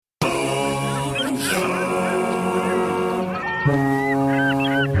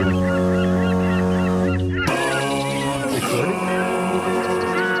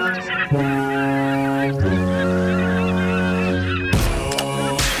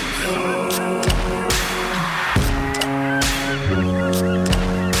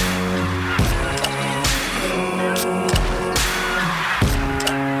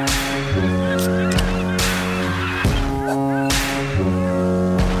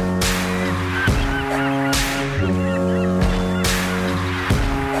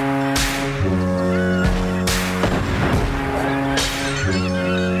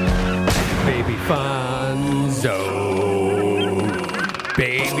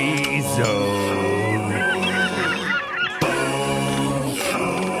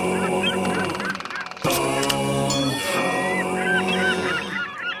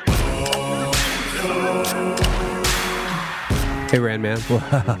Hey, Ran Man.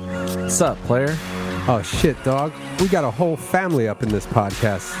 What's up, player? Oh, shit, dog. We got a whole family up in this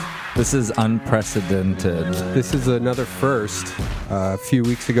podcast. This is unprecedented. This is another first. A few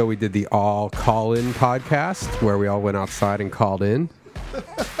weeks ago, we did the all call-in podcast where we all went outside and called in.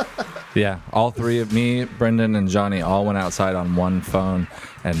 Yeah, all three of me, Brendan, and Johnny all went outside on one phone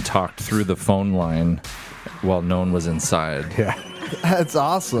and talked through the phone line while no one was inside. Yeah. That's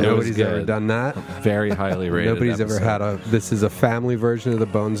awesome. Nobody's ever done that. Very highly rated. Nobody's ever had a... This is a family version of the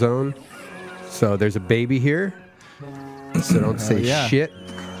Bone Zone. So there's a baby here. So don't say shit.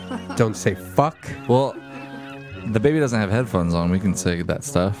 Don't say fuck. Well, the baby doesn't have headphones on. We can say that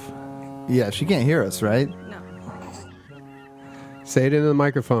stuff. Yeah, she can't hear us, right? No. Say it into the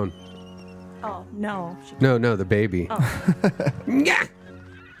microphone. Oh, no. No, the baby. Oh.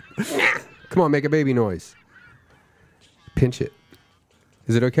 Come on, make a baby noise. Pinch it.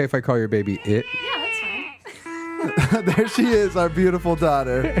 Is it okay if I call your baby it? Yeah, that's fine. There she is, our beautiful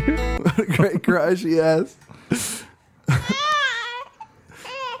daughter. What a great cry she has.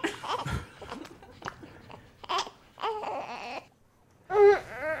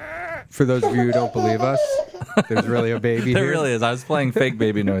 For those of you who don't believe us, there's really a baby There here. really is. I was playing fake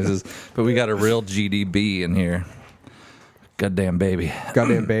baby noises, but we got a real GDB in here. Goddamn baby.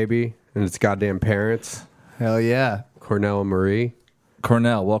 Goddamn baby, and its goddamn parents, Hell yeah. Cornell and Marie.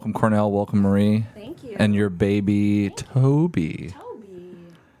 Cornell, welcome Marie. Thank you. And your baby, Tobie. Tobie.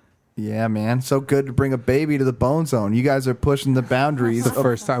 Yeah, man. So good to bring a baby to the Bone Zone. You guys are pushing the boundaries. The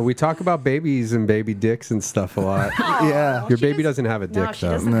first time we talk about babies and baby dicks and stuff a lot. Yeah. Your baby doesn't have a dick, No, she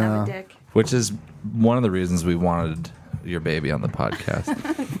though. doesn't have a dick. Which is one of the reasons we wanted your baby on the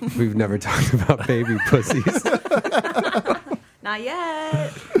podcast. We've never talked about baby pussies. Not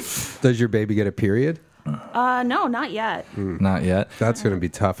yet. Does your baby get a period? No, not yet. Not yet. That's going to be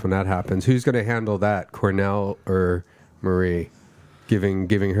tough when that happens. Who's going to handle that, Cornell or Marie?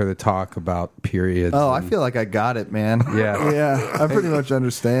 Giving her the talk about periods. Oh, I feel like I got it, man. Yeah. Yeah, I pretty much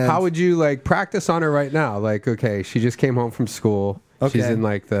understand. How would you practice on her right now? Okay, she just came home from school. Okay. She's in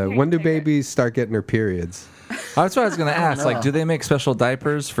when do babies start getting their periods? That's what I was going to ask. Do they make special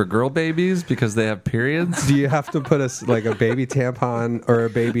diapers for girl babies because they have periods? Do you have to put a baby tampon or a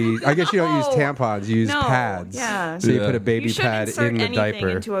baby? I guess you don't use tampons. You use pads. Yeah. So you put a baby You pad insert in the anything diaper.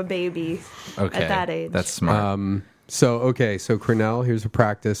 into a baby Okay. at that age. That's smart. So Cornell, here's a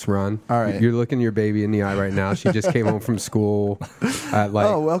practice run. All right. You're looking your baby in the eye right now. She just came home from school at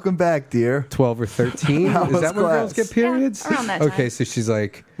Oh, welcome back, dear. 12 or 13. How Is was that when girls class? get periods? Yeah, around that time. Okay, so she's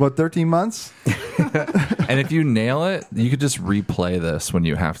like, What, 13 months? And if you nail it, you could just replay this when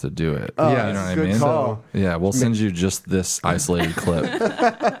you have to do it. Oh, Yeah, you know what I good mean? call. Yeah, we'll send you just this isolated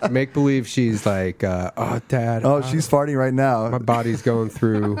clip. make believe she's like, oh, Dad. Oh, she's farting right my now. body's going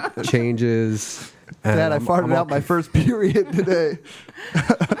through changes. and Dad, I farted out my first period today.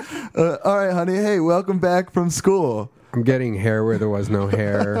 All right, honey. Hey, welcome back from school. I'm getting hair where there was no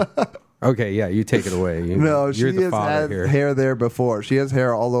hair. Okay, yeah, you take it away. No, she You're the has father had here. hair there before. She has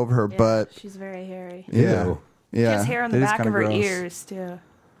hair all over her Yeah, butt. she's very hairy. Yeah. Ew. Yeah. She has hair on the It is back kinda of her gross. ears, too.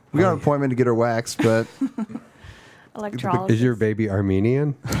 We got an appointment to get her waxed, but Electrolysis. Is your baby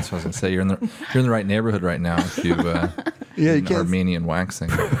Armenian? That's what I was gonna say. You're in the right neighborhood right now if you yeah, you an can't. Armenian waxing.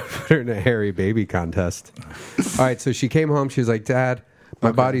 They're in a hairy baby contest. All right, so she came home. She was like, Dad,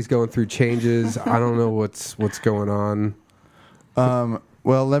 my body's going through changes. I don't know what's going on.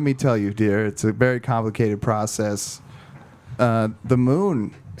 Well, let me tell you, dear, it's a very complicated process. The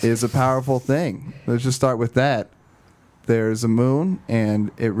moon is a powerful thing. Let's just start with that. There's a moon,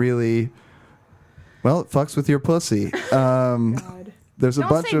 and it really, it fucks with your pussy. God. There's a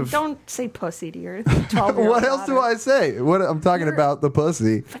bunch of. Don't say pussy to your 12-year-old What else do I say? What I'm talking about the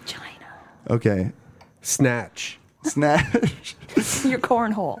pussy. Vagina. Okay, Snatch. snatch. Your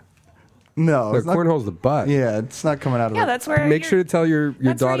cornhole. No, The it's not. cornhole's the butt. Yeah, it's not coming out of Yeah, it. that's where. Make sure to tell your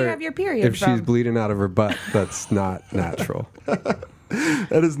that's where daughter you have your period if she's from. bleeding out of her butt. That's not natural.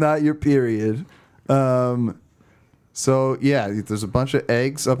 That is not your period. So yeah, there's a bunch of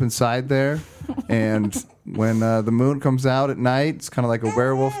eggs up inside there, and when the moon comes out at night, it's kind of like a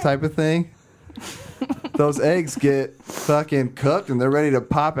werewolf type of thing. Those eggs get fucking cooked, and they're ready to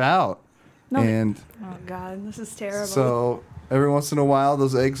pop out. No. And Oh God, this is terrible. so every once in a while,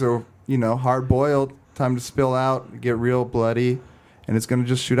 those eggs are hard boiled. Time to spill out, get real bloody, and it's gonna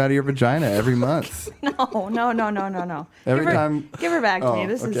just shoot out of your vagina every month. no. Every give her, time. give her back to me. Oh,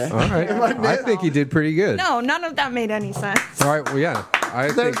 This okay. is All right. I think you did pretty good. no. None of that made any sense. All right. Well, yeah. I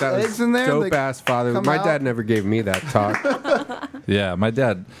There's think that was eggs in there, dope they ass father. come My out. dad never gave me that talk. Yeah, my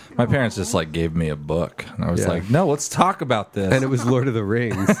parents just like gave me a book, and I was Yeah. like, "No, let's talk about this." And it was Lord of the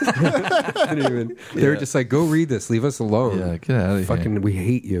Rings. They were just like, go read this. Leave us alone. Yeah, get out of here. Fucking, we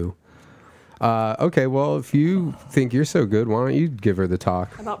hate you. Okay, well, if you think you're so good, why don't you give her the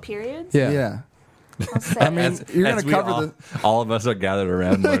talk? About periods? Yeah. I'll say I mean, you're As gonna we cover all of us are gathered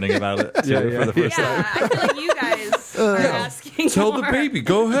around learning about it too, Yeah, for the first time. yeah, I feel like you guys are asking Tell the more. baby,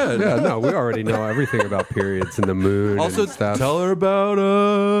 go ahead. Yeah, no, we already know everything about periods and the moon Also, and stuff. tell her about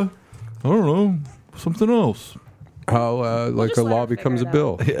I don't know, something else. How like just a let law her figure becomes a it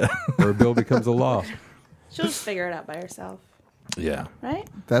bill, Yeah, or a bill becomes a law. She'll just figure it out by herself, yeah. right?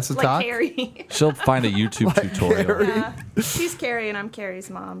 That's the Like talk. Carrie. She'll find a YouTube tutorial. Yeah. She's Carrie and I'm Carrie's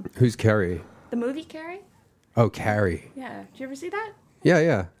mom. Who's Carrie? The movie Carrie? Oh, Carrie. Yeah. Did you ever see that?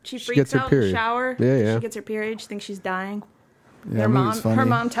 Yeah. She gets freaks her out in period. the shower. Yeah. She gets her period. She thinks she's dying. Yeah, Her movie's funny.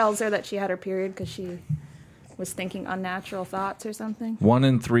 mom tells her that she had her period because she was thinking unnatural thoughts or something. 1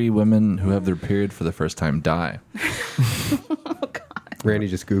 in 3 women who have their period for the first time die. Randy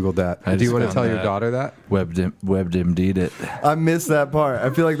just Googled that. I Do you just want to found tell your that. daughter that? WebMD'd it. I missed that part. I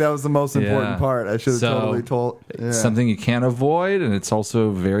feel like that was the most important Yeah. part. I should have So, totally told. Yeah. It's something you can't avoid, and it's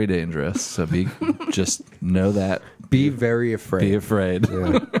also very dangerous. So just know that. Be very afraid. Be afraid.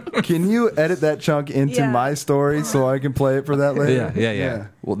 Yeah. Can you edit that chunk into Yeah. my story so I can play it for that later? Yeah.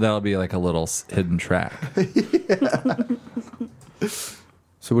 Well, that'll be like a little hidden track.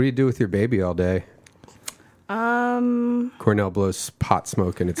 So what do you do with your baby all day? Cornell blows pot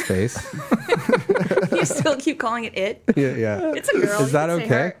smoke in its face. You still keep calling it. Yeah. It's a girl. Is that You can say okay?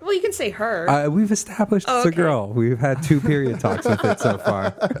 her. Well, you can say her. We've established it's a Okay. girl. We've had 2 period talks with it so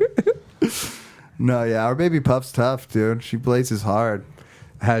far. No, yeah, our baby Puff's tough, dude. She blazes hard.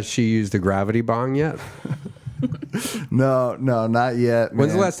 Has she used a gravity bong yet? No, not yet.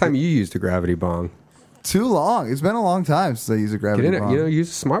 When's the man. last time you used a gravity bong? Too long. It's been a long time since I used a Get gravity in it. bomb. Use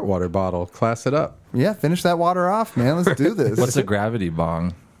a smart water bottle. Class it up. Yeah, finish that water off, man. Let's do this. What's a gravity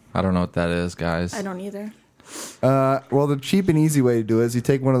bong? I don't know what that is, guys. I don't either. Well, the cheap and easy way to do it is you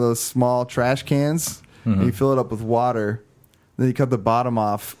take one of those small trash cans and you fill it up with water. Then you cut the bottom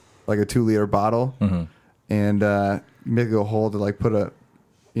off like a 2-liter bottle, and you make a hole to like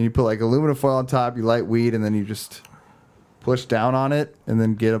you put like aluminum foil on top. You light weed, and then you just push down on it, and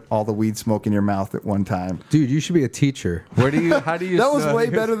then get all the weed smoke in your mouth at one time. Dude, you should be a teacher. How do you? That was way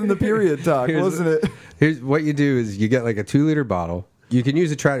better than the period talk, wasn't it? Here's what you do is you get like a 2-liter bottle. You can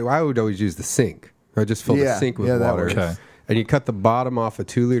use a trash. I would always use the sink. I just fill the Yeah, sink with yeah, that water. works. Okay. And you cut the bottom off a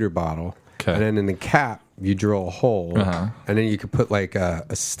 2-liter bottle. Okay. And then in the cap, you drill a hole. And then you could put like a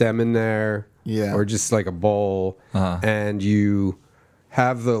stem in there. Yeah. Or just like a bowl. And you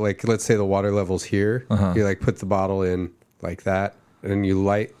have the, like, let's say the water level's here. You like put the bottle in like that. And then you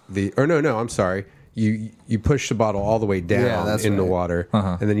light I'm sorry. You push the bottle all the way down that's in the right. water.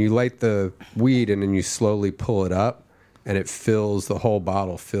 And then you light the weed and then you slowly pull it up. And it fills, the whole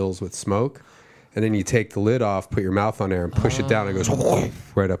bottle fills with smoke. And then you take the lid off, put your mouth on there, and push it down. And it goes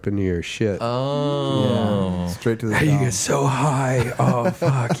right up into your shit. Yeah, straight to the You top. get so high. Oh,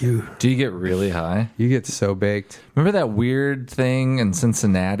 fuck you. Do you get really high? You get so baked. Remember that weird thing in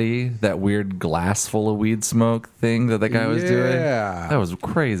Cincinnati? That weird glass full of weed smoke thing that guy was doing? Yeah. That was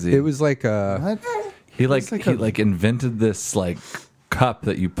crazy. It was like a... What? He invented this like cup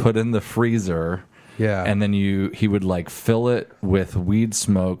that you put in the freezer. Yeah. And then he would like fill it with weed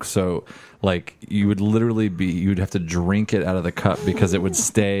smoke, so like you'd have to drink it out of the cup because it was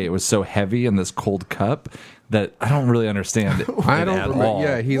so heavy in this cold cup that I don't really understand it I don't at remember. all.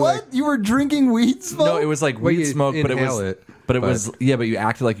 Yeah, he What? like... You were drinking weed smoke? No, it was like Well, weed you smoke, but inhale but you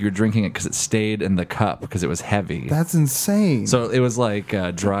acted like you were drinking it because it stayed in the cup because it was heavy. That's insane. So it was like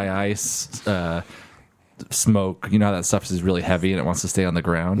dry ice smoke. You know how that stuff is really heavy and it wants to stay on the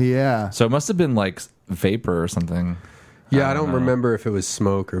ground? yeah. So it must have been like vapor or something. Yeah, I don't remember if it was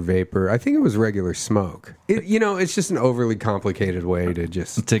smoke or vapor. I think it was regular smoke. It's just an overly complicated way to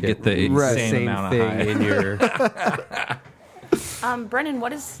just get the same amount of high in your. Brennan,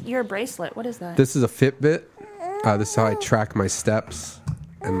 what is your bracelet? What is that? This is a Fitbit. This is how I track my steps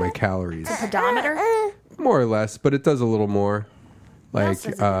and my calories. A pedometer? More or less, but it does a little more. Like,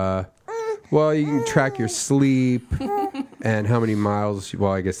 you can track your sleep and how many miles.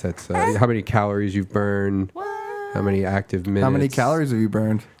 Well, I guess that's how many calories you've burned. How many active minutes? How many calories have you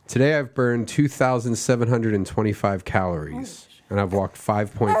burned? Today I've burned 2,725 calories, and I've walked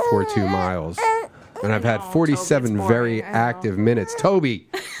 5.42 miles, and I've had 47 Toby, very active minutes. Tobie,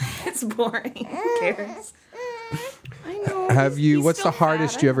 It's boring. Who cares? I know. What's the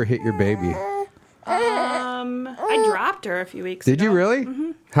hardest you ever hit your baby? I dropped her a few weeks ago. Did you really?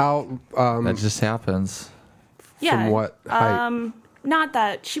 Mm-hmm. How? That just happens. Yeah. From what height? Not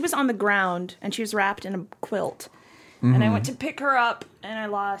that. She was on the ground, and she was wrapped in a quilt. And I went to pick her up, and I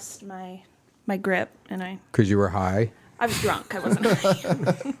lost my grip, and Because you were high? I was drunk. I wasn't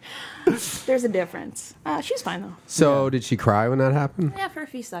high. There's a difference. She's fine, though. So did she cry when that happened? Yeah, for a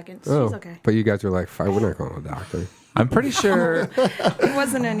few seconds. Oh, She's okay. But you guys were like, fine, we're not going to the doctor. I'm pretty sure. It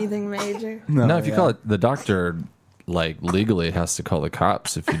wasn't anything major. No, if you call it the doctor, like legally has to call the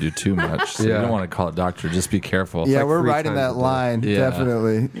cops if you do too much. So you don't want to call a doctor. Just be careful. Yeah, like we're 3 riding times that a day. line. Yeah.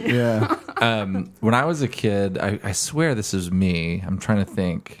 Definitely. Yeah. When I was a kid, I swear this is me. I'm trying to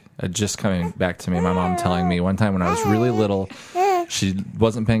think. Just coming back to me, my mom telling me one time when I was really little, she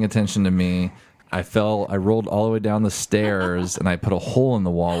wasn't paying attention to me. I rolled all the way down the stairs, and I put a hole in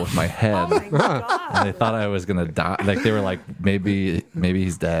the wall with my head. Oh, my God. And they thought I was gonna die. Like they were like, maybe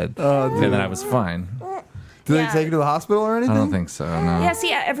he's dead. And then I was fine. Did Yeah. they take you to the hospital or anything? I don't think so. No. Yeah,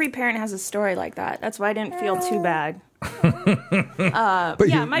 see, every parent has a story like that. That's why I didn't feel too bad. But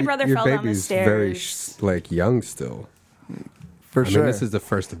my brother your fell down the baby's stairs. very young still. For I sure. mean, this is the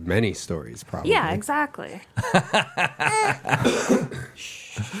first of many stories, probably. Yeah, exactly.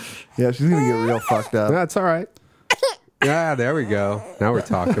 Yeah, she's gonna get real fucked up. That's all right. Yeah, there we go. Now we're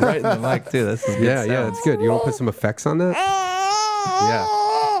talking. Right in the mic too. This is good Yeah, sound. that's good. You want to put some effects on that? Yeah.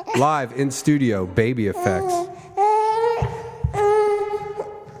 Live in studio, baby effects.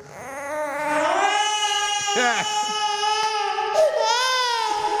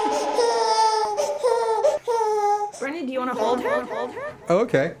 Brendan, do you want to hold her? Oh,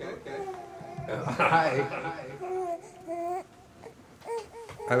 okay. Hi.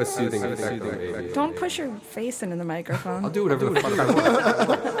 I have a soothing effect on baby. Don't push your face into the microphone. I'll do whatever the fuck I want.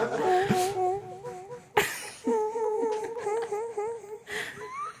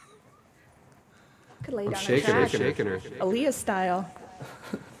 Could lay down Shaking and her, chat. shaking her. Aaliyah style.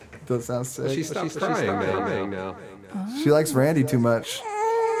 Does sound sick. She stopped crying now. She likes Randy too much.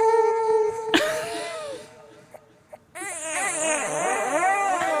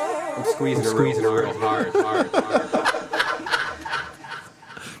 I'm squeezing her real hard.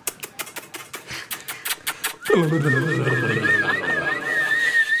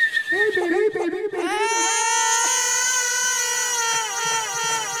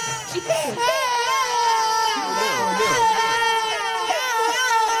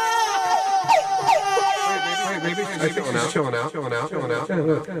 Chilling out.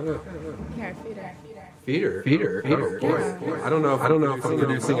 Here, feed her. Feeder. Oh, boy. I don't know if I'm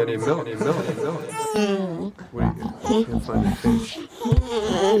producing any milk. What do you can't find the fish.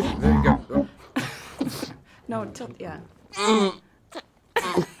 There you go. Oh. No, tilt, yeah. I'm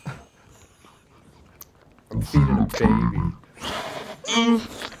feeding a baby.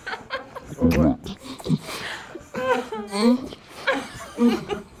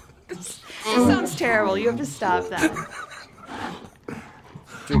 This sounds terrible. You have to stop that.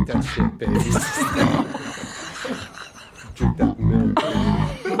 Drink that shit, baby. Drink that milk.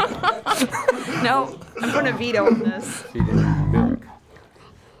 No, I'm putting a veto on this. Feed it milk.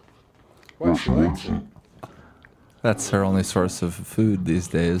 Why she likes it? That's her only source of food these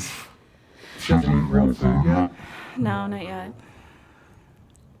days. She doesn't eat real food yet? No, not yet.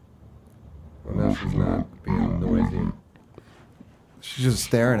 Well, now she's not being noisy. She's just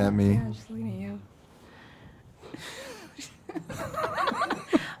staring at me. I'm just looking at you.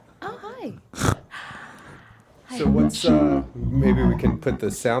 Oh, hi. So what's maybe we can put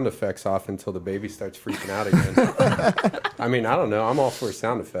the sound effects off until the baby starts freaking out again. I mean, I don't know. I'm all for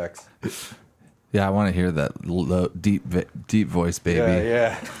sound effects. Yeah, I want to hear that low, deep voice, baby.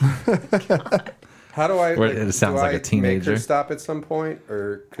 Yeah. How do I? Where it sounds do like I a teenager. Make her stop at some point,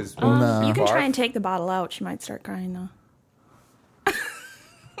 or because No. You can try and take the bottle out. She might start crying, though.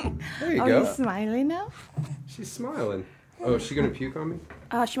 There you Oh, go. you smiling now? She's smiling. Oh, is she gonna puke on me?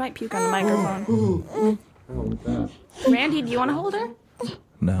 She might puke on the microphone. Randy, do you want to hold her?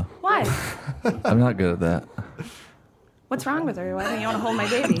 No, Why? I'm not good at that. What's wrong with her? Why don't you want to hold my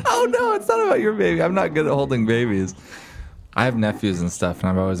baby? Oh no, it's not about your baby. I'm not good at holding babies. I have nephews and stuff, and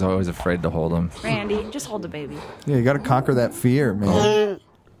I'm always afraid to hold them. Randy, just hold the baby. Yeah, you got to conquer that fear, man.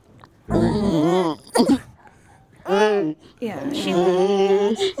 Yeah, she.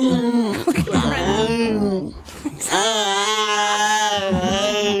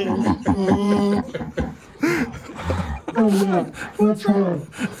 What's wrong?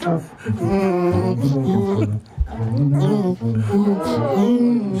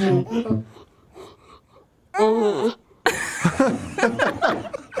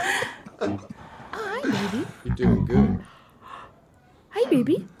 Hi, baby. You're doing good. Hi,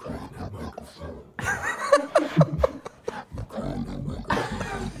 baby.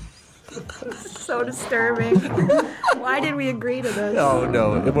 So disturbing. Why did we agree to this? Oh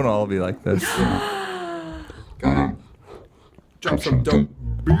no, it wouldn't all be like this. Drop some dope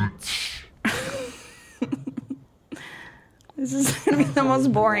beats. This is going to be the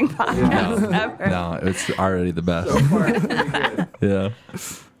most boring podcast ever. No, it's already the best. So far, it's pretty good. Yeah.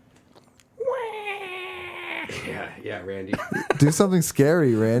 Yeah, Randy. Do something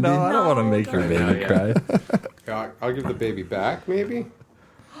scary, Randy. No, I don't want to make your baby cry. I'll give the baby back, maybe.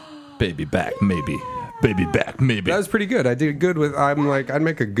 Baby back, maybe. Baby back, maybe. That was pretty good. I did good with. I'm like, I'd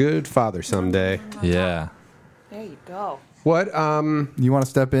make a good father someday. Yeah. There you go. What? You want to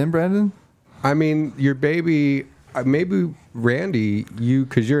step in, Brandon? I mean, your baby. Maybe Randy,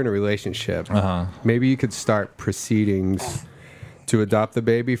 because you're in a relationship. Maybe you could start proceedings to adopt the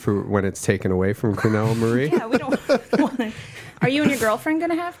baby for when it's taken away from Cornell and Marie. Yeah, we don't want to. Are you and your girlfriend going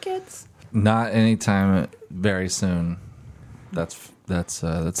to have kids? Not anytime very soon. That's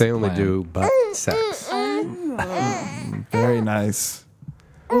They only plan. do butt sex. Very nice.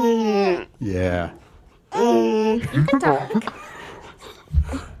 Yeah. You can talk.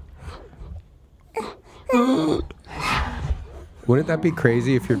 Wouldn't that be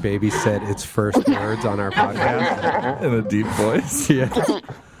crazy if your baby said its first words on our podcast? in a deep voice. Yeah.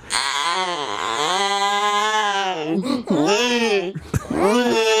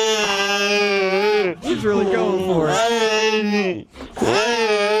 She's really going for it.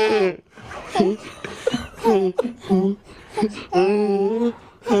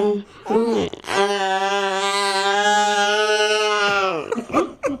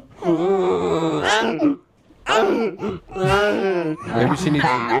 Maybe she needs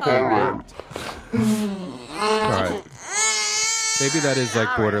to be worked. All right. Maybe that is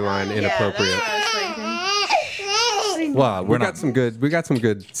like borderline inappropriate. Well, We got some good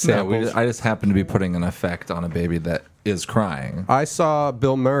Yeah, samples. I just happen to be putting an effect on a baby that is crying. I saw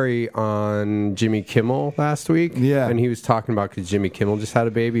Bill Murray on Jimmy Kimmel last week. Yeah. And he was talking about, because Jimmy Kimmel just had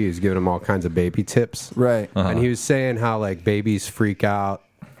a baby, he was giving him all kinds of baby tips. Right. And he was saying how like babies freak out.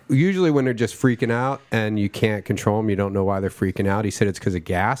 Usually when they're just freaking out and you can't control them, you don't know why they're freaking out. He said it's because of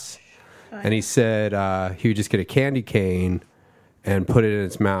gas. And he said he would just get a candy cane and put it in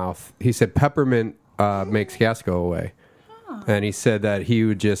its mouth. He said peppermint makes gas go away. And he said that he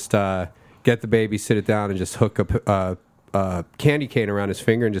would just get the baby, sit it down, and just hook a candy cane around his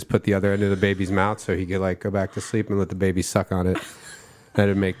finger and just put the other end of the baby's mouth so he could like go back to sleep and let the baby suck on it.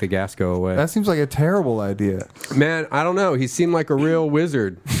 That'd make the gas go away. That seems like a terrible idea. Man, I don't know. He seemed like a real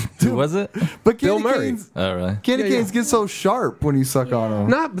wizard. Who was it? But Bill candy Murray. canes, Oh, really? candy Yeah, canes yeah. get so sharp when you suck on them.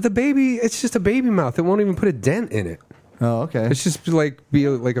 Not but the baby. It's just a baby mouth. It won't even put a dent in it. Oh, okay. It's just like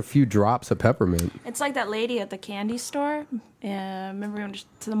like a few drops of peppermint. It's like that lady at the candy store. Remember we went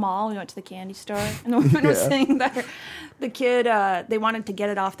to the mall, we went to the candy store, and the woman was saying that the kid, they wanted to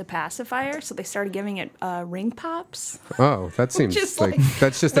get it off the pacifier, so they started giving it ring pops. Oh, that seems Just like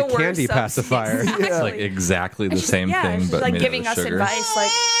that's just the a candy worst pacifier. substance. It's like exactly the And she's- same yeah, thing, she's but like made giving out us of sugar. advice,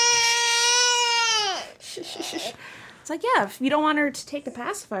 like it's like, yeah, if you don't want her to take the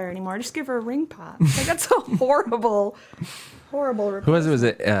pacifier anymore, just give her a ring pop. Like that's a horrible Who was it? Was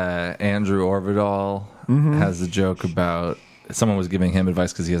it Andrew Orvidal has a joke about someone was giving him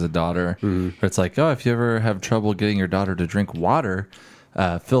advice because he has a daughter. Where it's like, oh, if you ever have trouble getting your daughter to drink water,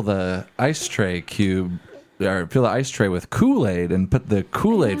 fill the ice tray with Kool-Aid and put the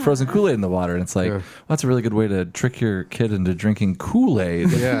frozen Kool-Aid in the water. And it's like, well, that's a really good way to trick your kid into drinking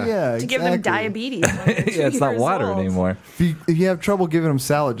Kool-Aid. Yeah. to give them diabetes. when they're Yeah, it's 2 not years water old. anymot If you have trouble giving them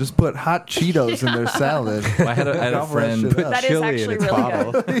salad, just put hot Cheetos in their salad. I had a Gobble that friend shit put up. That is chili in actually its really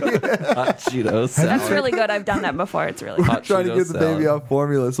bottle. good. hot Cheetos salad. That's really good. I've done that before. It's really good. Hot Trying to Cheeto get the baby salad. off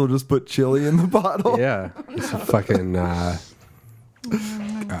formula, so we'll just put chili in the bottle. Yeah, it's a fucking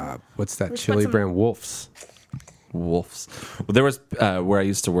what's that Let's chili put some- brand? Wolf's. Wolves. Well, there was where I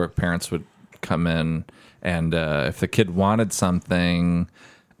used to work. Parents would come in, And if the kid wanted something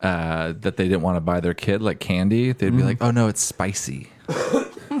that they didn't want to buy their kid, like candy, they'd be like, "Oh no, it's spicy."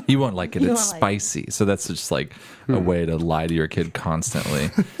 You won't like it. It's spicy. So that's just like a way to lie to your kid constantly.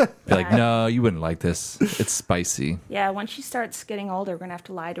 Be like, "No, you wouldn't like this. It's spicy." Yeah, once she starts getting older, we're going to have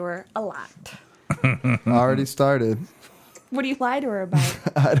to lie to her a lot. Already started. What do you lie to her about?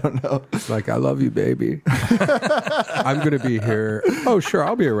 I don't know. Like, I love you, baby. I'm going to be here. Oh, sure.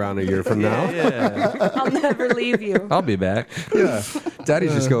 I'll be around a year from now. Yeah. I'll never leave you. I'll be back. Yeah.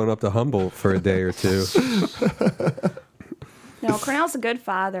 Daddy's just going up to Humboldt for a day or two. No, Cornell's a good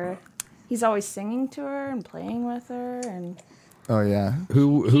father. He's always singing to her and playing with her, and Oh yeah.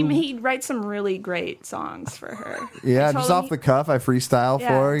 he writes some really great songs for her. Yeah, I just told off him the cuff, I freestyle for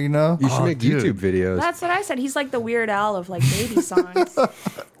her, you know? You should Oh, make dude. YouTube videos. That's what I said. He's like the Weird Al of like baby songs.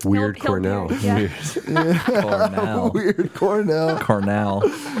 Weird He'll Cornell. yeah. Cornell. Weird Cornell. Cornell.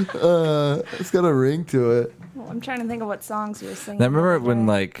 It's got a ring to it. Well, I'm trying to think of what songs you were singing. I remember the other when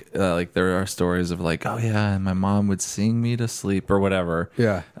day. like there are stories of like, oh yeah, and my mom would sing me to sleep or whatever.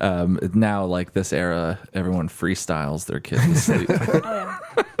 Yeah. Now like this era, everyone freestyles their kids to sleep. Oh,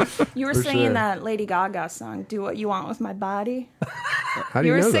 yeah. You were For singing sure. that Lady Gaga song, "Do What You Want with My Body." How do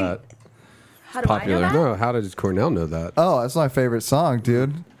you You were know sing- that? How do Popular. I know that? No, how does Cornell know that? Oh, that's my favorite song,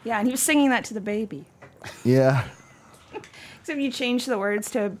 dude. Yeah, and he was singing that to the baby. Yeah. Except you changed the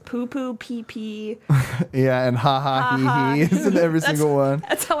words to poo poo, pee pee. Yeah, and ha ha hee hee is in every single one.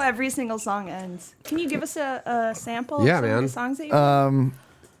 That's how every single song ends. Can you give us a sample Yeah, of some man. of the songs that you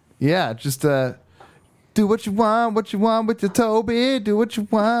Yeah, just do what you want with your Tobie. Do what you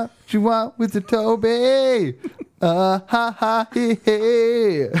want with your Tobie. Ha ha hee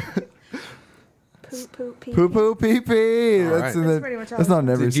hee. Poo poo, pee Poo poo pee pee. All That's, right. in pretty much that's not in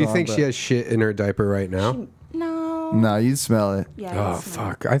every Do you song. think but- she has shit in her diaper right now? No. No, you smell it. Yeah. Oh, it smells.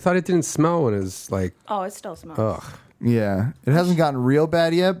 fuck. I thought it didn't smell when it was like, Oh, it still smells. ugh, Yeah, it hasn't gotten real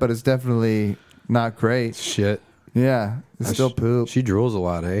bad yet, but it's definitely not great. shit. Yeah, it's still poop. She drools a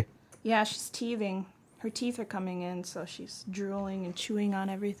lot, eh? Yeah, she's teething. Her teeth are coming in, so she's drooling and chewing on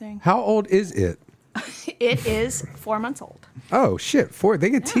everything. How old is it? It is 4 months old. Oh, shit. 4. They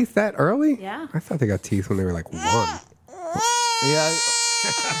get teeth that early? Yeah. I thought they got teeth when they were like 1. Yeah,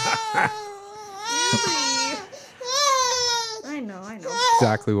 I know.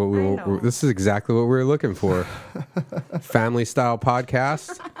 Exactly what we I were. know. This is exactly what we were looking for. Family style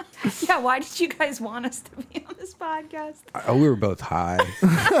podcast. Yeah, why did you guys want us to be on this podcast? Oh, we were both high.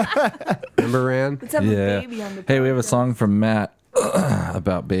 Remember, Ran? Let's have Yeah. a baby on the Hey, we have a podcast. song from Matt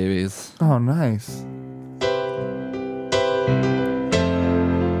about babies. oh, nice.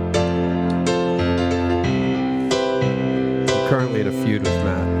 Currently in a feud with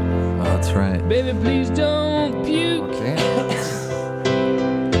Matt. Oh, that's right. Baby, please don't puke. Damn.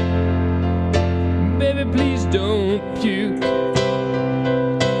 Baby, please don't puke.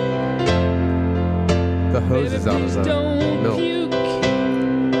 The hose is out of the Don't milk. puke.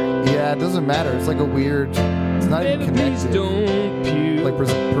 Yeah, it doesn't matter. It's like a weird. It's not Baby, even please connected. don't puke. Like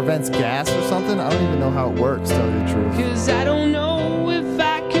prevents gas or something. I don't even know how it works. Tell you the truth. Cause I don't know if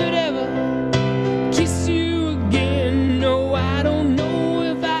I could ever kiss you again. No, I don't know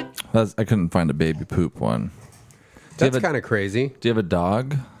if I. I couldn't find a baby poop one. Do you That's have a- kind of crazy. Do you have a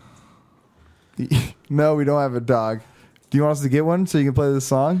dog? No, we don't have a dog. Do you want us to get one so you can play this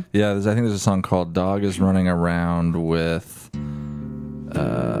song? Yeah, I think there's a song called "Dog is Running Around with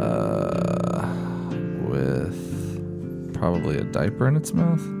probably a diaper in its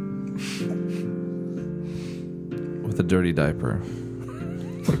mouth, with a dirty diaper."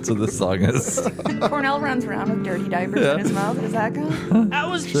 That's what this song is. Cornell runs around with dirty diapers in his mouth. Is that good? I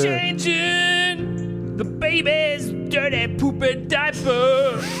was changing the baby's dirty poopy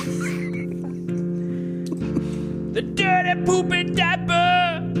diaper. The dirty poopy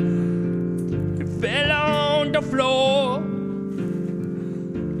diaper, it fell on the floor.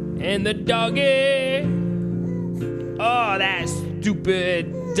 And the doggy, oh, that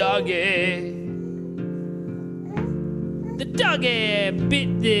stupid doggy. The doggy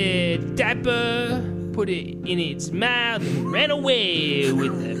bit the diaper, put it in its mouth, and ran away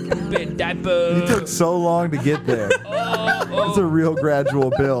with the poopy diaper. You took so long to get there. It's a real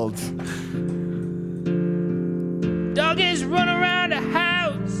gradual build. Doggies run around the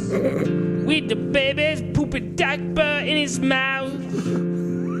house with the baby's poopy diaper in his mouth.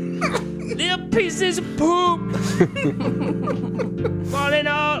 Little pieces of poop falling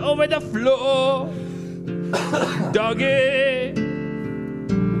all over the floor. Doggy,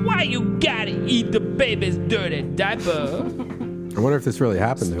 why you gotta eat the baby's dirty diaper? I wonder if this really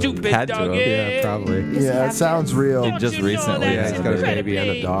happened to him. Stupid Had to have. doggy. Yeah, probably. Yeah, it sounds real. Don't Just you know recently, that's yeah, he's got a baby and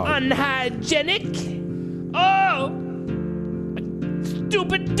a incredibly dog. Unhygienic. Oh,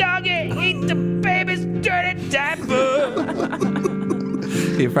 stupid doggy ate the baby's dirty diaper.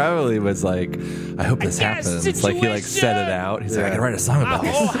 He probably was like, I hope this got a happens. Like he like set it out. He's like, I can write a song My about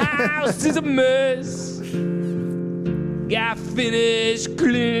whole this. house is a mess. Got finished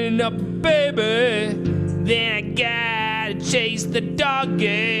cleaning up, baby. Then I gotta chase the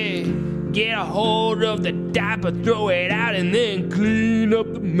doggy. Get a hold of the diaper, throw it out, and then clean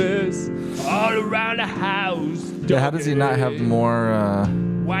up the mess all around the house. Yeah, how does he not have more?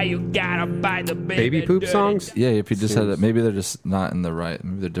 Why you gotta buy the baby poop dirty songs? Yeah, if he just had it, maybe they're just not in the right.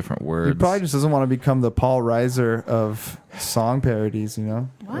 Maybe they're different words. He probably just doesn't want to become the Paul Reiser of song parodies, you know?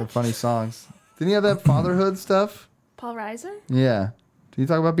 What? Or funny songs. Didn't he have that fatherhood stuff? Paul Reiser? Yeah. Did he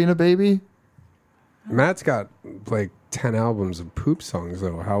talk about being a baby? Matt's got like 10 albums of poop songs,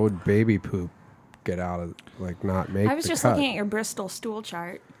 though. How would baby poop get out of, like, not make I was the just cut? looking at your Bristol stool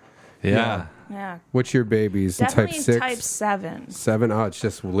chart. Yeah. Yeah. What's your baby's? Definitely Type 6? type 7. 7? Oh, it's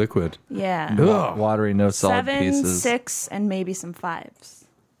just liquid. Yeah. Ugh. Watery, no solid 7, pieces. 6, and maybe some 5s.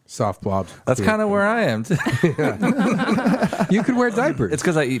 Soft blobs. That's kind of where I am. Too. You could wear diapers. It's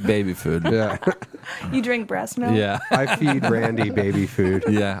because I eat baby food. Yeah. You drink breast milk? Yeah. I feed Randy baby food.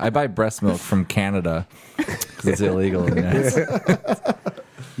 Yeah. I buy breast milk from Canada because it's illegal in there.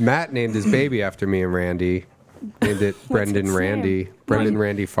 Matt named his baby after me and Randy. Named it Brendan its Randy. name? Brendan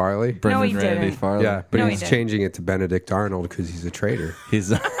Randy Farley. Brendan he Randy didn't. Farley. Yeah, but No, he he's didn't. changing it to Benedict Arnold because he's a traitor.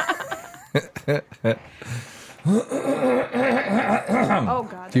 He's Oh,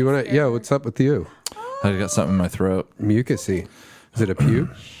 God. Do you want to? Yeah, what's up with you? I got something in my throat. Mucusy. Is it a puke?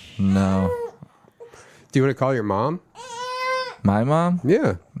 No. Do you want to call your mom? My mom?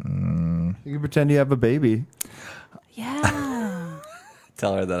 Yeah. You can pretend you have a baby. Yeah.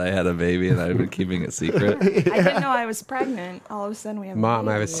 Tell her that I had a baby and I've been keeping it secret. I didn't know I was pregnant. All of a sudden we have Mom,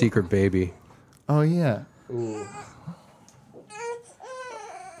 a I have a baby. secret baby. Oh, yeah. Did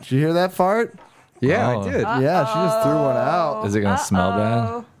you hear that fart? Yeah, Oh. I did. Yeah, she just threw one out. Is it going to smell bad?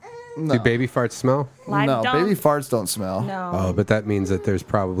 Oh, No, Do baby farts smell? live no don't. baby farts don't smell. No. Oh, but that means that there's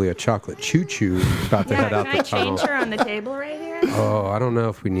probably a chocolate choo-choo about to Yeah, head out can the I change tunnel. her on the table right here? Oh, I don't know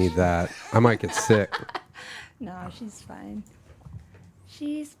if we need that. I might get sick. No, she's fine.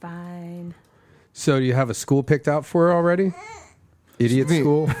 She's fine. So, do you have a school picked out for her already? Idiot Me.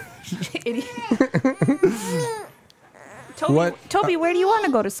 school? Idiot. Tobie, What? Tobie, where do you want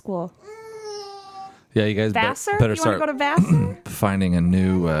to go to school? Yeah, you guys Vassar? better You want to go start to Vassar? finding a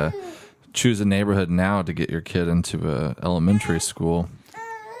new, choose a neighborhood now to get your kid into a elementary school.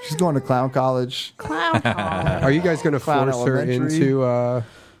 She's going to clown college. Clown college. Are you guys going to Clown force her Elementary. into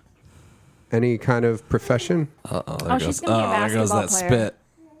any kind of profession? Uh-oh, Oh, she's gonna be a there goes basketball that player. spit.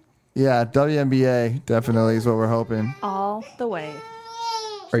 Yeah, WNBA definitely is what we're hoping. All the way.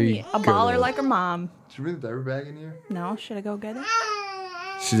 Are you A baller gonna- like her mom. Should we bring the diaper bag in here? No, should I go get it?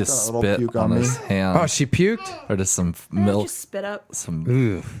 She just Got a little spit puke on on his me. hand. Oh, she puked? or just some milk. Just spit up.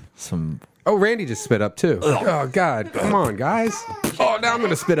 Ugh. Some. Oh, Randy just spit up too. Oh, God. Come on, guys. Oh, now I'm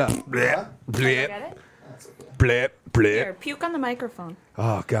going to spit up. Blip, blip, Get it? blip, Here, blip. puke on the microphone.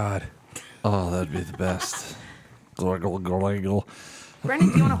 Oh, God. Oh, that'd be the best. Gluggle, gluggle. Brendan,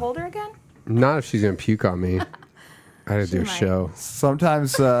 do you want to hold her again? Not if she's going to puke on me. I had to do a might. show.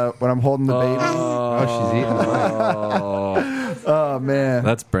 Sometimes when I'm holding the baby. Oh, she's eating the mic. Oh, man.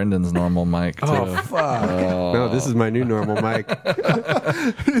 That's Brendan's normal mic too. Oh, fuck. No, this is my new normal mic.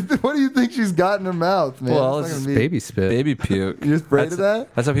 What do you think she's got in her mouth, man? Well, not it's gonna be- Baby spit. Baby puke. You just braided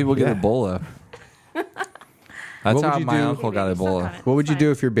that? That's how people get Yeah. Ebola. That's What how would you my do? uncle got Baby, suck on Ebola. it. What would you Fine.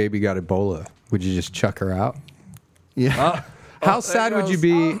 do if your baby got Ebola? Would you just chuck her out? Yeah. How sad would you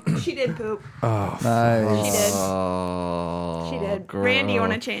be? She did poop. Nice. She did. Oh, She did. girl. Randy, you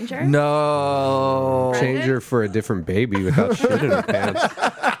want to change her? No. Change her for a different baby without shit in her pants.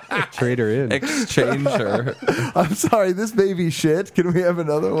 Trade her in. Exchange her. I'm sorry, this baby shit. Can we have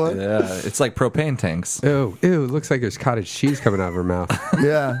another one? Yeah, it's like propane tanks. Ew, ew, it looks like there's cottage cheese coming out of her mouth.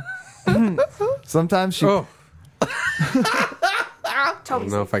 Yeah. Sometimes she. Oh, I Toby,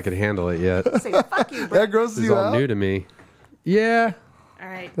 don't know if I could handle it yet. say fuck you, bro. That grosses This is you all out? new to me. Yeah, All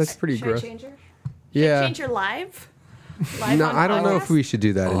right. That's pretty Should gross. I change her? yeah. Change her live? Live No, on I don't know if podcast? we should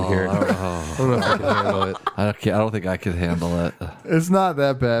do that in here. I don't know if I can handle it. I don't think I could handle it. It's not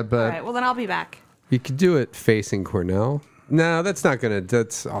that bad, All but right, well, then I'll be back. You could do it facing Cornell. No, that's not gonna.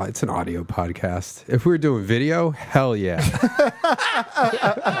 That's it's an audio podcast. If we were doing video, hell yeah.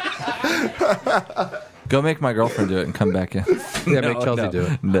 Go make my girlfriend do it and come back in. Yeah, make Chelsea do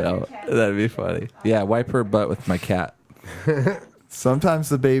it. No, that'd be funny. Yeah, wipe her butt with my cat. sometimes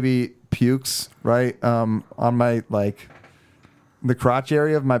the baby pukes right on my the crotch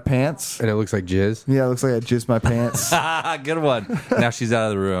area of my pants. And it looks like jizz. Yeah, it looks like I jizzed my pants. Good one. Now she's out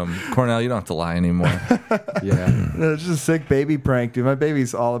of the room. Cornell, you don't have to lie anymore. Yeah. It's just a sick baby prank, dude. My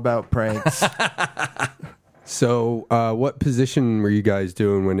baby's all about pranks. So, what position were you guys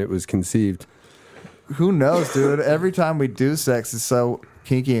doing when it was conceived? Who knows, dude? Every time we do sex, it's so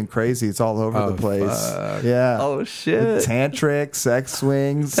kinky and crazy. It's all over the place. Fuck. Yeah. Oh, shit. Tantric, sex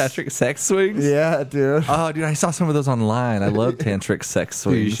swings. Tantric sex swings? Yeah, dude. Oh, dude, I saw some of those online. I love tantric sex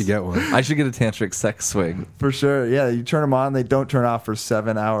swings. Dude, you should get one. I should get a tantric sex swing. For sure. Yeah, you turn them on, they don't turn off for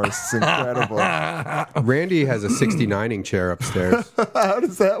 7 hours. It's incredible. Randy has a 69ing chair upstairs. How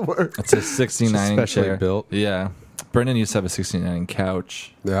does that work? It's a 69 Especially chair. built. Yeah. Brendan used to have a 69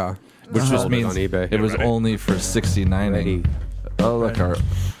 couch, Yeah. which just Sold it means on eBay. it was only for 69ing. Ready. Oh, look, our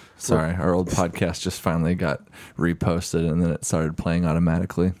old podcast just finally got reposted, and then it started playing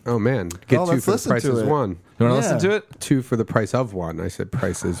automatically. Oh, man. Get Oh, two let's for the listen price to is it. one. You want to Yeah. listen to it? Two for the price of one. I said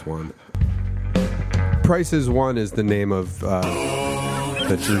price is one. Price is one is the name of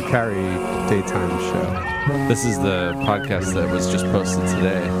the Drew Carey daytime show. This is the podcast that was just posted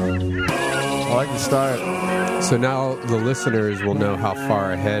today. I like to start. So now the listeners will know how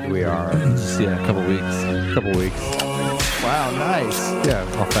far ahead we are. Just, yeah, a couple weeks. Wow, nice. Yeah.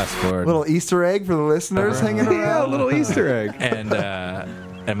 I'll fast forward. Little Easter egg for the listeners hanging around. Yeah, a little Easter egg.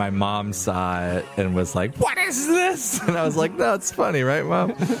 And my mom saw it and was like, "What is this?" And I was like, "No, it's funny, right,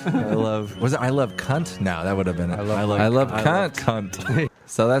 Mom?" I love cunt? No, that would have been it. I love cunt.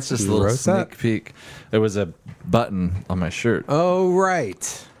 So that's just a You little wrote sneak that? peek. It was a button on my shirt. Oh,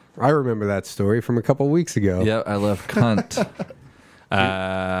 right. I remember that story from a couple weeks ago. Yeah, I love cunt.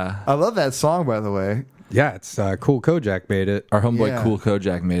 I love that song, by the way. Yeah, it's Cool Kojak made it. Our homeboy Yeah. Cool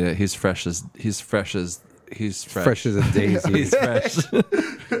Kojak made it. He's fresh as Fresh as a daisy. He's fresh.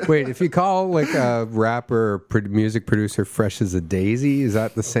 Wait, if you call like a rapper or music producer fresh as a daisy, is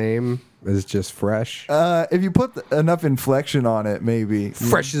that the same as just fresh? If you put enough inflection on it, maybe.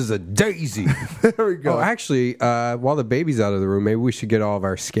 Fresh as a daisy. There we go. Oh, actually, while the baby's out of the room, maybe we should get all of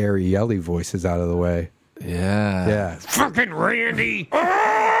our scary yelly voices out of the way. Yeah. Yeah. Fucking Randy!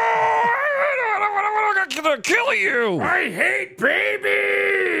 I'm gonna kill you! I hate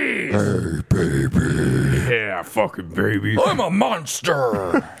babies! Hey, baby. Yeah, fucking baby. I'm a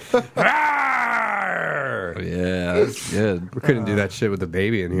monster! Yeah, that's good. We couldn't do that shit with the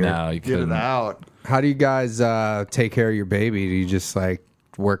baby in here. No, you Get it couldn't. out. How do you guys take care of your baby? Do you just like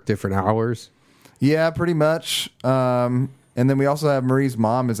work different hours? Yeah, pretty much. And then we also have Marie's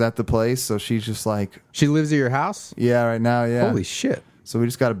mom is at the place, so she's just like, She lives at your house? yeah, right now, yeah. Holy shit. So we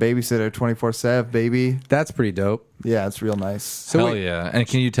just got a babysitter 24/7, baby. That's pretty dope. Yeah, it's real nice. So Hell wait, yeah. And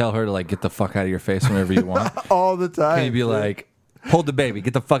can you tell her to like get the fuck out of your face whenever you want? All the time. Can you be like, hold the baby,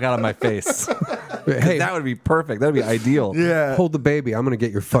 get the fuck out of my face? hey, That would be perfect. That would be ideal. yeah. hold the baby. I'm going to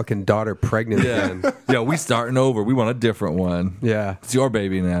get your fucking daughter pregnant again. Yeah. Yeah, we starting over. We want a different one. Yeah. It's your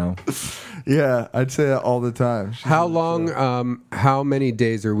baby now. Yeah, I'd say that all the time. How long, how many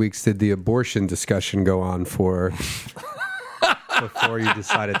days or weeks did the abortion discussion go on for before you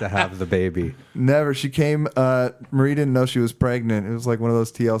decided to have the baby? Never. She came, Marie didn't know she was pregnant. It was like one of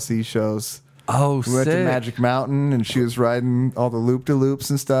those TLC shows. Oh, We went to Magic Mountain, and she was riding all the loop-de-loops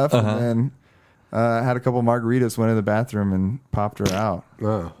and stuff, and then had a couple margaritas, went in the bathroom, and popped her out.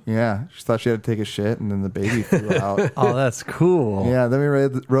 Oh. Yeah, she thought she had to take a shit, and then the baby flew out. Oh, that's cool. Yeah, then we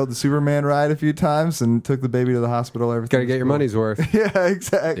rode the Superman ride a few times and took the baby to the hospital. Everything. Got to get your money's worth. Yeah,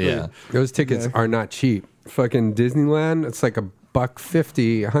 exactly. Yeah. Those tickets are not cheap. Fucking Disneyland, it's like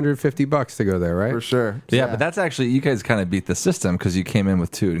 $150, $150 to go there, right? For sure. Yeah, but that's actually, you guys kind of beat the system because you came in with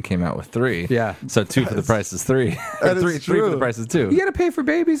 2 and came out with 3. Yeah. So 2 for the price is 3. That is 3 for true. the price is 2. You got to pay for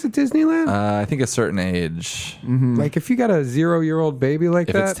babies at Disneyland? I think a certain age. Like if you got a 0-year-old baby like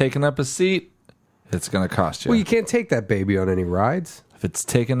If that, it's taking up a seat, it's going to cost you. well, you can't take that baby on any rides. If it's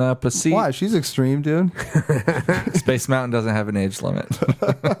taking up a seat, Why? She's extreme, dude. Space Mountain doesn't have an age limit.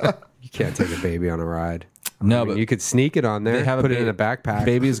 You can't take a baby on a ride. No, I mean, but you could sneak it on there, they have put it in a backpack.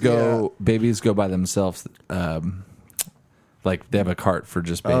 Babies go by themselves. Like they have a cart for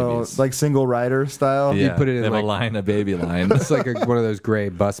just babies. Oh, like single rider style. yeah, put it in they have like- a line, a baby line. It's like one of those gray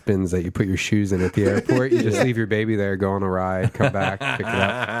bus bins that you put your shoes in at the airport. You just leave your baby there, go on a ride, come back, pick it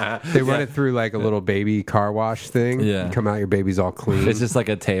up. They run it through like a little baby car wash thing. Yeah. You come out, your baby's all clean. It's just like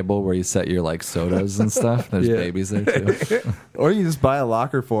a table where you set your like sodas and stuff. There's Yeah. babies there too. Or you just buy a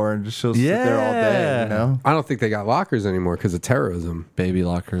locker for her and just she'll sit there all day, you know? I don't think they got lockers anymore because of terrorism. Baby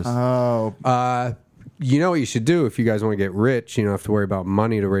lockers. Oh, You know what you should do if you guys want to get rich? You don't have to worry about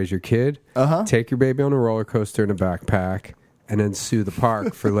money to raise your kid. Take your baby on a roller coaster in a backpack, and then sue the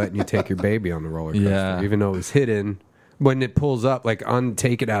park for letting you take your baby on the roller coaster, Yeah. even though it was hidden when it pulls up, like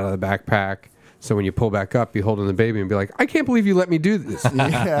take it out of the backpack. So when you pull back up, you hold in the baby and be like, I can't believe you let me do this.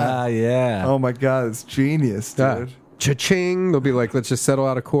 Yeah. Yeah. Oh my God, it's genius, dude. Cha-ching. They'll be like, let's just settle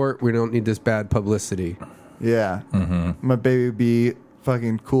out of court. We don't need this bad publicity. Yeah. My baby would be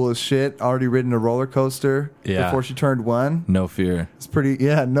fucking cool as shit. Already ridden a roller coaster before she turned 1. No fear. It's pretty,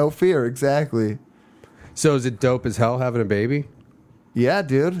 no fear, exactly. So is it dope as hell having a baby? Yeah,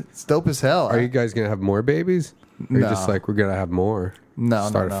 dude. It's dope as hell. Are you guys going to have more babies? Or No. you just like, we're going to have more? No,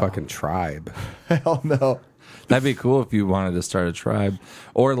 Start no. a fucking tribe. Hell no. That'd be cool if you wanted to start a tribe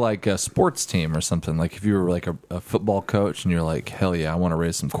or like a sports team or something. Like if you were like a football coach and you're like, hell yeah, I want to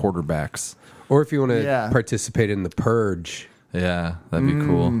raise some quarterbacks. Or if you want to participate in the purge. Yeah, that'd be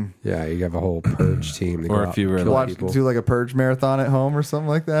cool. Yeah, you have a whole purge team. Or if you were do like a purge marathon at home or something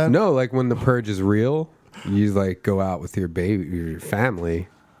like that? No, like when the purge is real, you like go out with your baby, your family,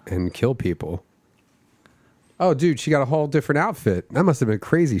 and kill people. Oh, dude, she got a whole different outfit. That must have been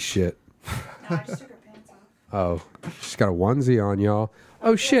crazy shit. No, I just took her pants off. Oh, she's got a onesie on, y'all.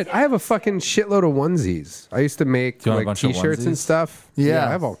 Oh shit, I have a fucking shitload of onesies. I used to make Do you want a like bunch of t-shirts and onesies? stuff. Yeah.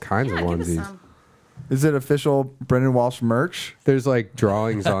 I have all kinds of Yeah, give us onesies. some. Is it official Brendan Walsh merch? There's like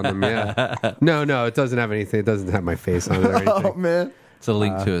drawings on them, yeah. No, it doesn't have anything. It doesn't have my face on it or anything. Oh, man. It's a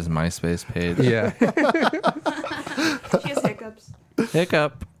link to his MySpace page. Yeah. She has hiccups.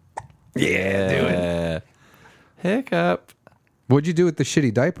 Hiccup. Yeah, do it. Hiccup. What'd you do with the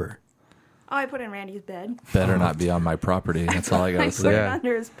shitty diaper? Oh, I put it in Randy's bed. Better not be on my property. That's all I I gotta put say. it Yeah.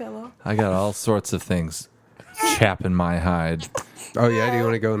 under his pillow. I got all sorts of things chapping my hide. Oh yeah, do you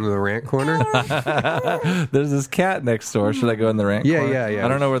want to go into the rant corner? There's this cat next door. Should I go in the rant? Yeah, corner? yeah. I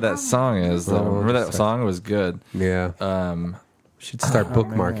don't know where that song is though. Oh, Remember that just song? It was good. Yeah. Should start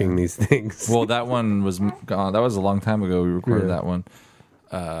bookmarking these things. Well, that one was gone. That was a long time ago. We recorded Yeah. that one.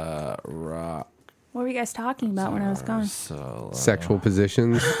 Rock. What were you guys talking about when I was gone? So Sexual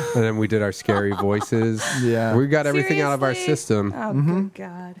positions, and then we did our scary voices. Yeah. We got everything out of our Seriously? system. Oh, good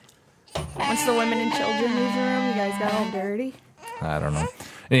God. Once the women and children leave the room, you guys got all dirty. I don't know.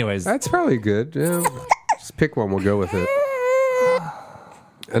 Anyways, That's probably good. Yeah. Just pick one. We'll go with it.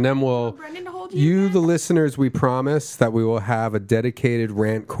 And then we'll, Brendan to hold you, the listeners, we promise that we will have a dedicated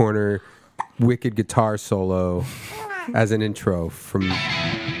rant corner, wicked guitar solo as an intro from.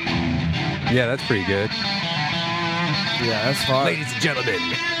 Yeah, that's pretty good. Yeah, that's fine. Ladies and gentlemen,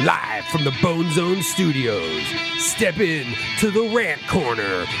 live from the Bone Zone Studios, step in to the Rant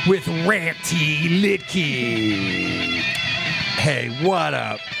Corner with Ranty Litke. Hey, what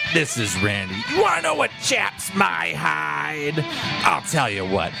up? This is Randy. You want to know what chaps my hide? I'll tell you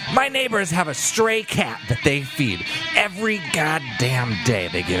what. My neighbors have a stray cat that they feed every goddamn day.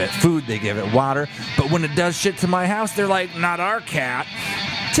 They give it food, they give it water, but when it does shit to my house, they're like, not our cat.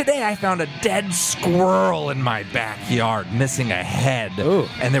 Today I found a dead squirrel in my backyard, missing a head, Ooh.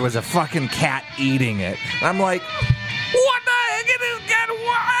 and there was a fucking cat eating it. And I'm like, what the heck is this cat?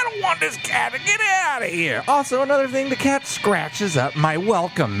 I don't want this cat to get out of here. Also, another thing, the cat scratches up my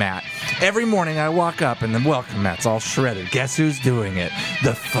welcome mat. Every morning I walk up and the welcome mat's all shredded. Guess who's doing it?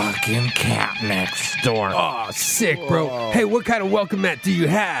 The fucking cat next door. Oh, sick, bro. Hey, what kind of welcome mat do you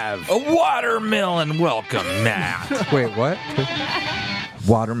have? A watermelon welcome mat. Wait, what?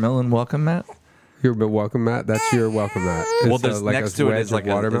 watermelon welcome mat. Your welcome mat? That's your welcome mat. Well, It's, there's like next a to it wedge is like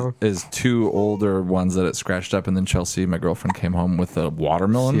of watermelon. is two older ones that it scratched up, and then Chelsea, my girlfriend, came home with a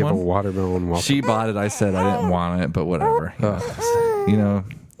watermelon You have a one. watermelon welcome. She bought it. I said I didn't want it, but whatever. You know,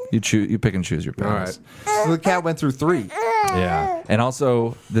 you choose. You pick and choose your parents. So the cat went through 3. Yeah. And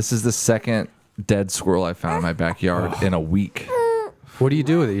also, this is the second dead squirrel I found in my backyard in a week. What do you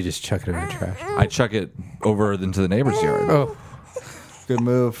do with it? You just chuck it in the trash. I chuck it over into the neighbor's yard. Oh, Good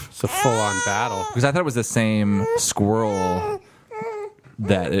move. it's a full-on battle. Because I thought it was the same squirrel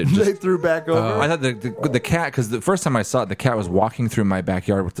that it They just. threw back over. I thought the cat, because the first time I saw it, the cat was walking through my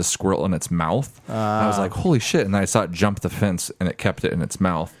backyard with the squirrel in its mouth. And I was like, holy shit. And I saw it jump the fence and it kept it in its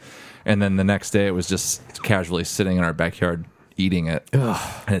mouth. And then the next day it was just casually sitting in our backyard eating it.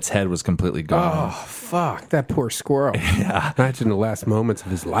 And its head was completely gone. Oh, fuck. That poor squirrel. Yeah. Imagine the last moments of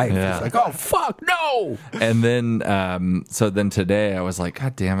his life. Yeah. He's like, oh, fuck, no. And then, so then today I was like,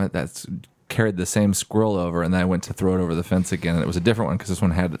 God damn it, that's carried the same squirrel over. And then I went to throw it over the fence again. And it was a different one because this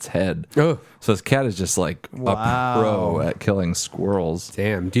one had its head. Oh, So this cat is just like a pro at killing squirrels.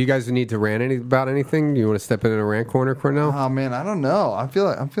 damn. Do you guys need to rant about anything? Do you want to step in a rant corner, Cornell? Oh man, I don't know. I feel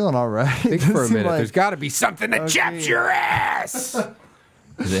like I'm feeling all right. Think for a Seem minute. like- There's got to be something that chaps your ass.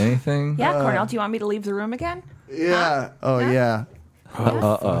 Is there anything? Yeah, Cornell, do you want me to leave the room again? Yeah. Oh yeah.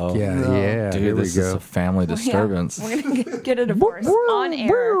 Uh-oh. Yeah. Dude, Here we this is go. a family disturbance. We're going to get a divorce on air.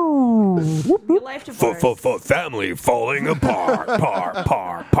 Real life divorce. Family falling apart.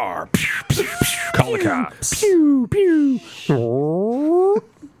 Par. Call the cops.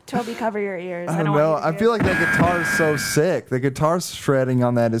 Tobie, cover your ears. I don't know. I feel like that guitar is so sick. The guitar shredding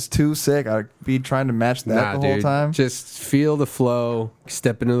on that is too sick. I'd be trying to match that the whole time. Just feel the flow,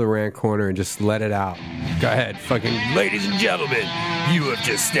 step into the rant corner, and just let it out. Go ahead, fucking. Ladies and gentlemen, you have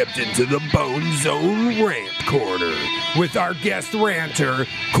just stepped into the Bone Zone Rant Corner with our guest ranter,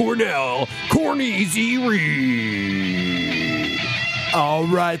 Cornell Reid. All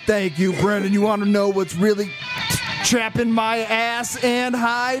right, thank you, Brendan. You want to know what's really trapping my ass and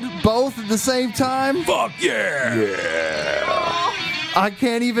hide both at the same time? Fuck yeah! I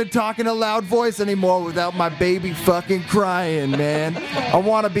can't even talk in a loud voice anymore without my baby fucking crying, man. I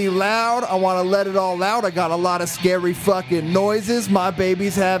want to be loud. I want to let it all out. I got a lot of scary fucking noises. My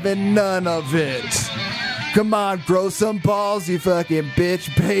baby's having none of it. Come on, grow some balls, you fucking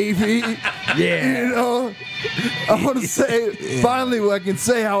bitch, baby. Yeah. You know, I want to say, finally, I can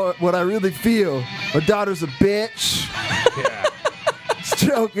say what I really feel. My daughter's a bitch. Yeah.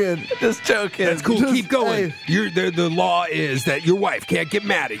 Just joking. That's cool. Just, Keep going. hey. The law is that your wife can't get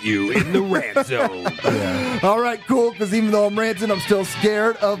mad at you in the rant zone. Yeah. All right, cool, because even though I'm ranting, I'm still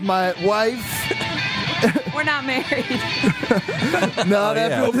scared of my wife. We're not married. No,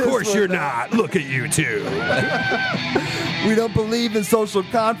 that's Of course you're not. Look at you two. We don't believe in social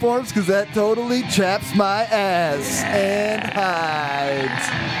conforms because that totally chaps my ass and hides.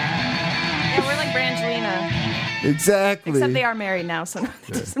 Yeah, we're like Brangelina. Exactly. Except they are married now, so that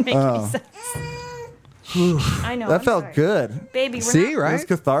doesn't make any sense. I know. That I'm felt sorry. good. Baby, we're See, not, It right? was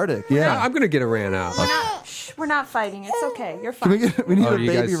cathartic. Yeah. I'm gonna get a rant out. we're not fighting. It's okay. You're Can fine. we need Oh, a do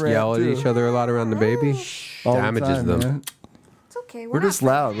you baby guys rant yell at too. each other a lot around the baby? All the Damages time, them. man. It's okay. We're not just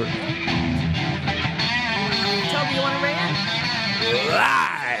loud. Toby, you want to rant?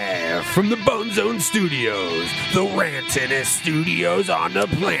 Live from the Bone Zone Studios, the rantinest studios on the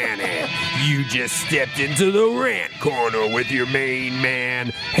planet. You just stepped into the rant corner with your main man,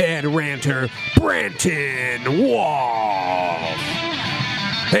 head ranter, Brenton Wall.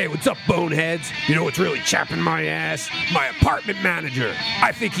 Hey, what's up, boneheads? You know what's really chapping my ass? My apartment manager.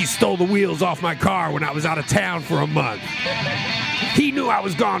 I think he stole the wheels off my car when I was out of town for a month. He knew I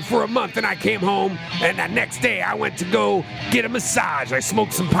was gone for a month, and I came home, and the next day I went to go get a massage. I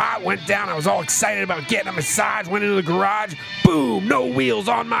smoked some pot, went down, I was all excited about getting a massage, went into the garage, boom, no wheels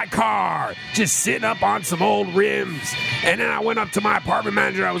on my car, just sitting up on some old rims. And then I went up to my apartment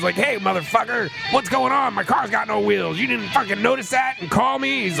manager, I was like, hey, motherfucker, what's going on? My car's got no wheels. You didn't fucking notice that and call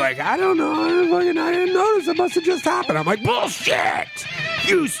me? He's like, I don't know, I didn't notice, it must have just happened. I'm like, bullshit!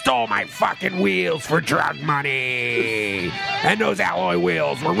 You stole my fucking wheels for drug money! And those alloy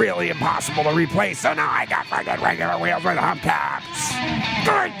wheels were really impossible to replace, so now I got fucking regular wheels with hubcaps.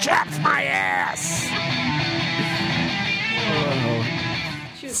 Good chaps my ass.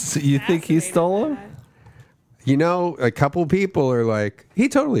 So you think he stole them? You know, a couple people are like, he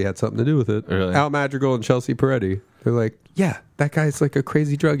totally had something to do with it. Really? Al Madrigal and Chelsea Peretti. They're like, yeah, that guy's like a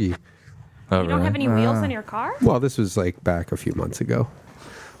crazy druggie. Oh, You don't have any wheels in your car? Well, this was like back a few months ago.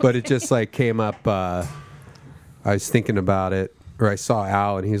 But it just like came up. I was thinking about it, or I saw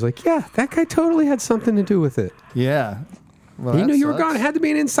Al, and he was like, yeah, that guy totally had something to do with it. Yeah. Well, He that knew you were sucks. gone. It had to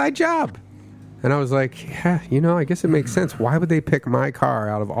be an inside job. And I was like, yeah, you know, I guess it makes sense. Why would they pick my car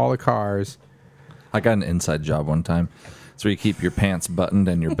out of all the cars? I got an inside job one time. It's where you keep your pants buttoned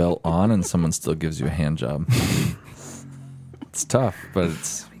and your belt on, and someone still gives you a hand job. It's tough, but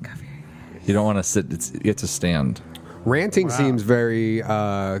it's you don't want to sit. You have to stand. Ranting seems very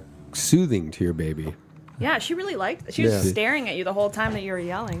soothing to your baby. Yeah, she really liked it. She was Yeah. staring at you the whole time that you were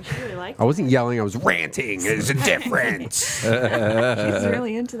yelling. She really liked I wasn't yelling. I was Ranting is a difference. it. She's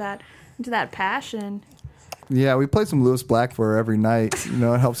really into that passion. Yeah, we play some Lewis Black for her every night. You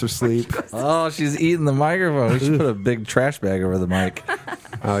know, it helps her sleep. Oh, she's eating the microphone. We should put a big trash bag over the mic.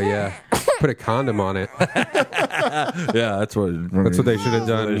 Oh, yeah. Put a condom on it. Yeah, that's what. That's what they should have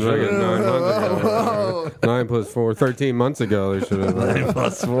done 9 months ago. 9 plus 4, 13 months ago, they should have done.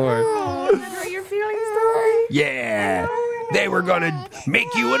 +4. Oh, that hurt your feelings, Tori? Yeah. They were going to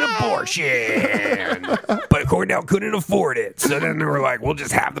make you an abortion. But Cornell couldn't afford it. So then they were like, we'll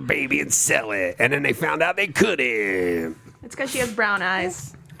just have the baby and sell it. And then they found out they couldn't. It's because she has brown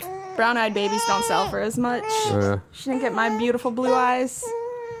eyes. Brown-eyed babies don't sell for as much. She didn't get my beautiful blue eyes.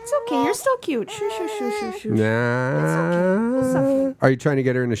 It's okay. You're still cute. Shoo, shoo, shoo, shoo, shoo. Nah. It's okay. Are you trying to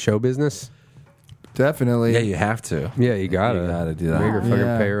get her into show business? Definitely. Yeah, you have to. Yeah, you gotta. You gotta do that. Make her fucking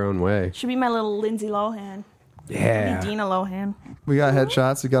Yeah. pay her own way. Should be my little Lindsay Lohan. Yeah. Dina Lohan. We got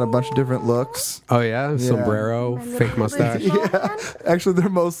headshots. We got a bunch of different looks. Oh yeah, sombrero, fake mustache. Yeah, actually, they're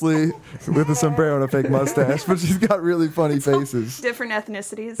mostly with a sombrero and a fake mustache, but she's got really funny faces. Different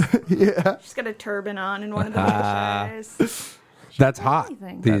ethnicities. Yeah. She's got a turban on in one of the pictures. That's hot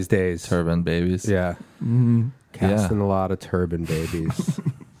Anything. these days. Turban babies. Yeah. Casting a lot of turban babies.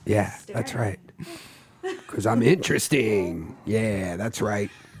 Yeah, that's right. Because I'm interesting. Yeah, that's right.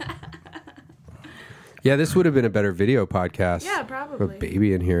 Yeah, this would have been a better video podcast. Yeah, A probably.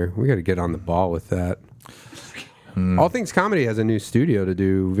 baby in here. We got to get on the ball with that. All Things Comedy has a new studio to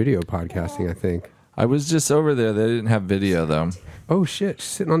do video podcasting, I think. I was just over there. They didn't have video though. Oh, shit. She's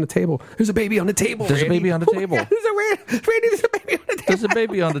sitting on the table. There's a baby on the table. There's a Randy. baby on the table. Randy, there's a baby on the table. There's a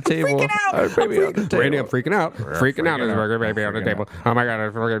baby on the table. Freaking out. Baby on the table. Randy, I'm freaking out. Freaking out. There's a baby on the table. Oh my God.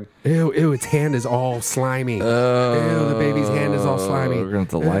 I'm freaking. Ew, its hand is all slimy. Ew, the baby's hand is all slimy. We're going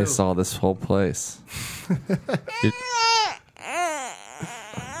to have to Lysol this whole place.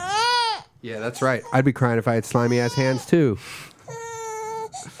 Yeah, that's right. I'd be crying if I had slimy ass hands too.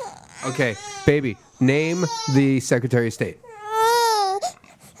 Okay, baby, name the Secretary of State.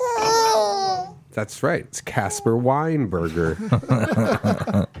 That's right. It's Casper Weinberger.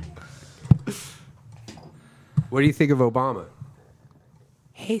 What do you think of Obama?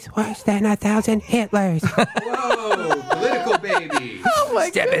 He's worse than 1,000 Hitlers. Whoa, political baby.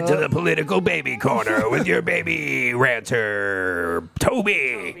 Step into the political baby corner with your baby ranter,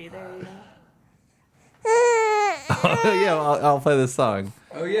 Tobie. Yeah, I'll play this song.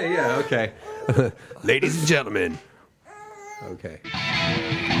 Oh, yeah, okay. Ladies and gentlemen, Okay.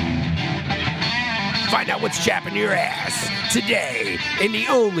 find out what's chapping your ass today in the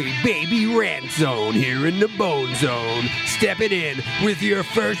only baby rant zone here in the Bone Zone. Step it in with your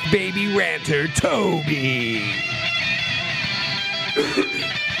first baby ranter, Tobie.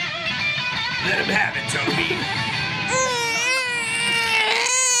 Let him have it, Tobie.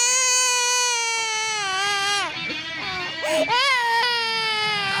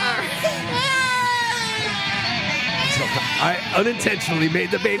 I unintentionally made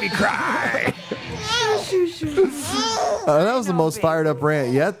the baby cry. That was the most fired up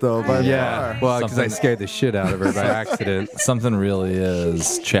rant yet, though. By Yeah, well, because I scared the shit out of her by accident. Something really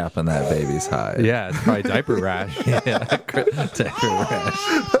is chapping that baby's hide. Yeah, it's probably diaper rash. Diaper rash.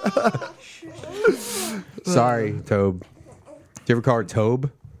 Sorry, Tobe. Do you ever call her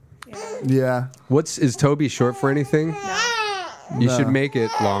Tobe? Yeah. Is Toby short for anything? You No. should make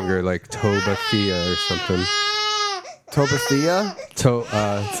it longer, like Tobathea or something. Tobathea?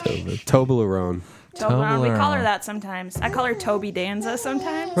 Toblerone. Toblerone. We call her that sometimes. I call her Toby Danza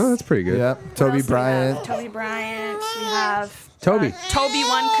sometimes. Oh, that's pretty good. Yep. What Toby else do we Bryant. have? Toby Bryant. We have Toby. Toby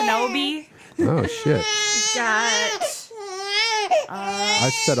One Kenobi. Oh, shit. We've got. I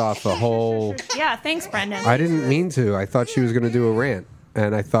set off a whole... Yeah, thanks, Brendan. I didn't mean to. I thought she was going to do a rant.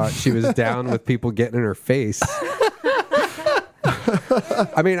 And I thought she was down with people getting in her face.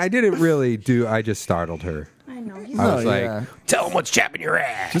 I mean, I didn't really do... I just startled her. I know. I was like... yeah. Tell him what's chapping your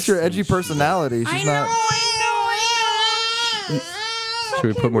ass. Just your edgy personality. I She's know. not. I know.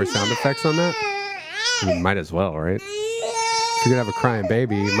 Should we put more sound effects on that? I mean, might as well, right? If you're going to have a crying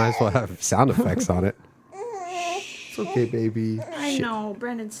baby, you might as well have sound effects on it. It's okay, baby. I know.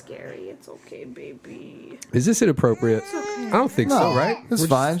 Brendan's scary. It's okay, baby. Is this inappropriate? I don't think so, No, right? it's We're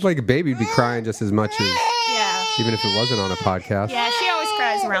fine. Just like a baby would be crying just as much as, Yeah. even if it wasn't on a podcast. Yeah, she always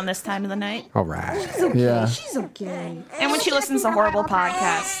cries around this time of the night. All right. Yeah. She's okay. And when she listens to horrible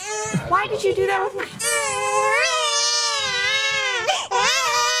podcasts. Why did you do that with me?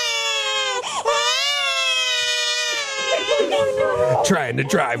 Trying to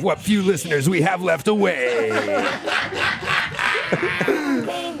drive what few listeners we have left away.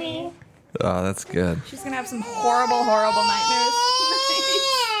 Oh, that's good. She's gonna have some horrible, horrible nightmares.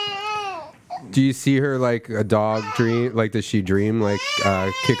 Do you see her like a dog dream? Like, does she dream like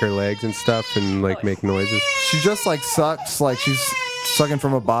kick her legs and stuff and like make noises? She just like sucks like she's sucking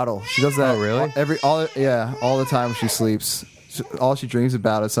from a bottle. She does that. Oh, really? all the time when she sleeps. All she dreams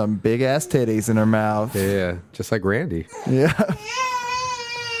about is some big ass titties in her mouth. Yeah, just like Randy. Yeah.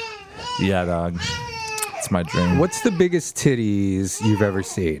 Yeah, dog. It's my dream. What's the biggest titties you've ever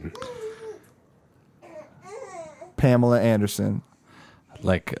seen? Pamela Anderson.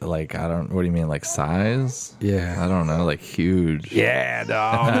 Like I don't. What do you mean? Like size? Yeah. I don't know. Like huge. Yeah,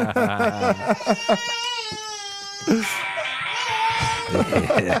 dog.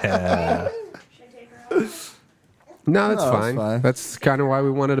 No, that's No, it's fine. fine. That's kind of why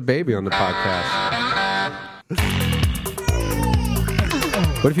we wanted a baby on the podcast.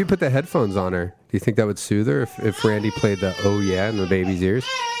 What if you put the headphones on her? Do you think that would soothe her if Randy played the "Oh yeah" in the baby's ears?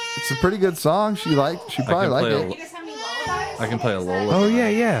 It's a pretty good song. She probably liked it. You guys have any lullabies? I can play a lullaby. Oh,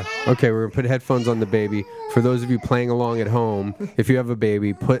 yeah. Okay, we're going to put headphones on the baby. For those of you playing along at home, if you have a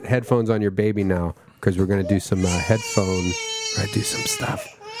baby, put headphones on your baby now, because we're going to do some We're going to do some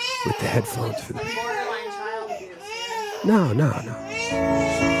stuff with the headphones for the baby. Borderline child abuse. No.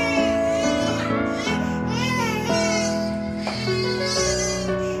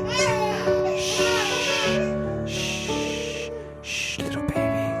 Shh, little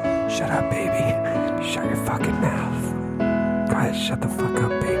baby. Shut up, baby. Shut your fucking mouth. Go ahead, shut the fuck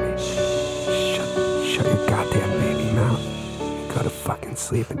up, baby. Shut your goddamn baby mouth. You go to fucking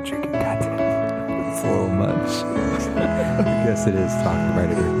sleep and drink your goddamn. It's a little much. Yes, it is talking right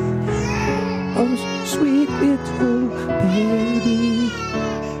at her. Oh, sweet little baby.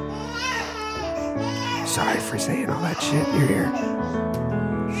 Sorry for saying all that shit in your ear.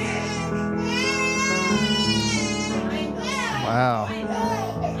 Wow.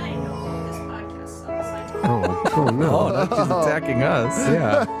 Oh no. Oh, now she's attacking us.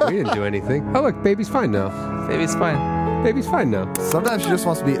 Yeah, we didn't do anything. Oh, look, baby's fine now. Baby's fine. Baby's fine now. Sometimes she just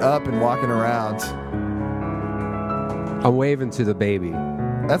wants to be up and walking around. I'm waving to the baby.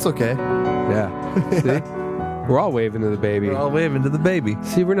 That's okay. Yeah. See? We're all waving to the baby. We're all waving to the baby.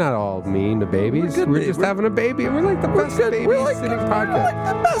 See, we're not all mean to babies. We're just having a baby, and we're like the best baby sitting podcast.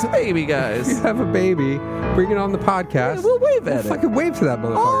 The best baby, guys. If you have a baby, bring it on the podcast. Yeah, we'll wave at it. Fucking wave to that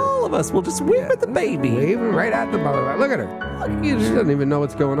motherfucker. All of us will just wave at the baby. Waving right at the motherfucker. Look at her. She doesn't even know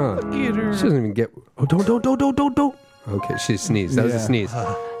what's going on. She doesn't even get. Oh, don't. Okay, she sneezed. That was a sneeze.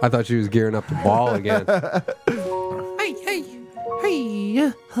 I thought she was gearing up to ball again. Hi.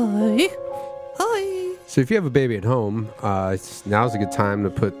 So if you have a baby at home, now's a good time to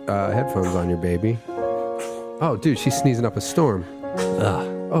put headphones on your baby. Oh, dude, she's sneezing up a storm.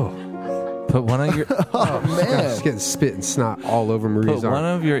 Oh. Put one of your God, she's getting spit and snot all over Marie's put one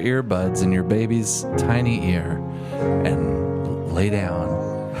arm. of your earbuds in your baby's tiny ear and lay down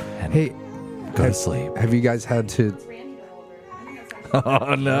and go to sleep. Have you guys had to...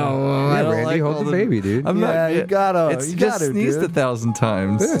 Oh no! Yeah, Randy, hold the baby, dude. I'm not. you gotta. It's you just gotta, sneezed dude. 1,000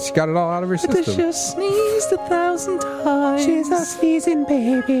 times. Yeah, she got it all out of her system. Just sneezed 1,000 times. She's a sneezing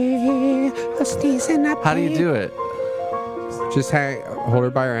baby. A sneezing up. How do you do it? Just hold her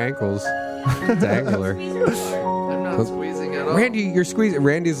by her ankles. Dangle her. I'm not squeezing at all. Randy, you're squeezing.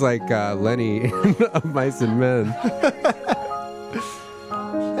 Randy's like Lenny of Mice and Men.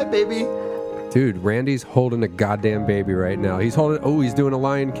 Hey, baby. Dude, Randy's holding a goddamn baby right now. He's doing a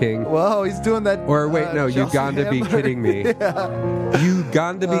Lion King. Whoa, he's doing that. Or wait, no, you got to be kidding me. You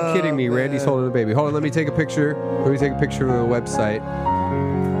got to be kidding me. Man. Randy's holding a baby. Hold on, let me take a picture. Let me take a picture of the website.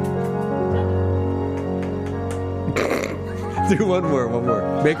 Do one more.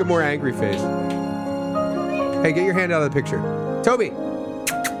 Make a more angry face. Hey, get your hand out of the picture. Tobie!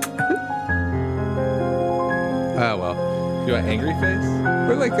 Oh, well. You want angry face?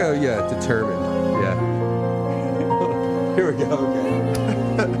 We're like, determined. Yeah. Here we go.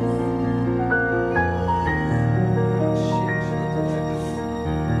 Okay.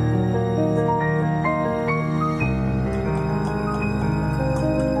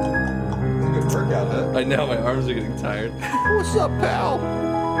 Good workout, huh? I know my arms are getting tired. What's up, pal?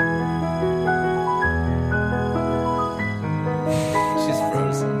 She's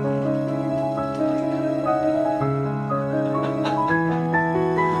frozen.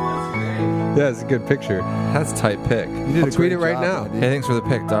 Yeah, it's a good picture. That's a tight pic. I'll tweet it right now. Hey, thanks for the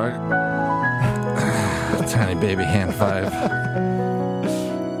pic, dog. Tiny baby hand 5.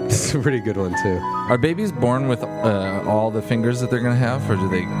 It's a pretty good one, too. Are babies born with all the fingers that they're gonna have, or do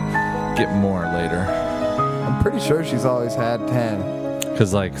they get more later? I'm pretty sure she's always had 10.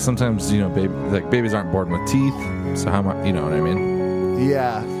 Because like sometimes babies aren't born with teeth, so how much? You know what I mean?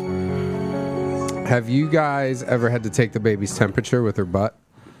 Yeah. Have you guys ever had to take the baby's temperature with her butt?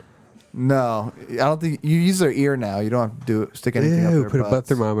 No, I don't think you use their ear now. You don't have to stick anything up their put a butt butts.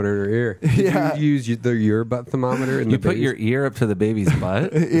 thermometer in her ear. Yeah. You use your butt thermometer in You the put baby's? your ear up to the baby's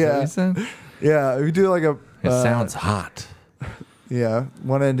butt. Is that Yeah. what you said? Yeah, we do like a. It sounds hot. Yeah,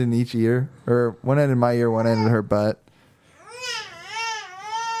 one end in each ear, or one end in my ear, one end in her butt.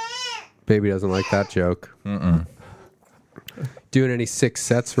 Baby doesn't like that joke. Doing any 6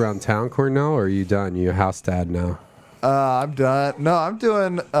 sets around town, Cornell, or are you done? You a house dad now? I'm done. No, I'm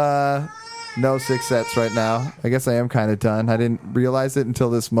doing no 6 sets right now. I guess I am kind of done. I didn't realize it until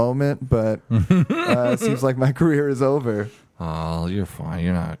this moment, but it seems like my career is over. Oh, you're fine.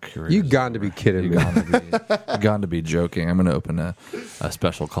 You're not curious. You got to be kidding me. You got to be joking. I'm going to open a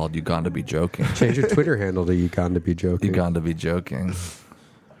special called You Got to Be Joking. Change your Twitter handle to You Got to Be Joking. You got to be joking.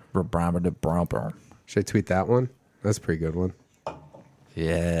 Should Should I tweet that one? That's a pretty good one.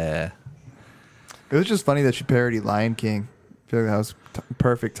 Yeah. It was just funny that she parodied Lion King. I feel like that was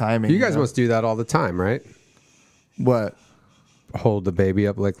perfect timing. You guys must do that all the time, right? What? Hold the baby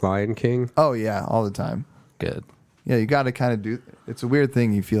up like Lion King. Oh, yeah, all the time. Good. Yeah, you got to kind of do. It's a weird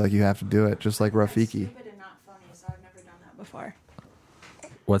thing. You feel like you have to do it, just like Rafiki. Stupid and not funny, so I've never done that before.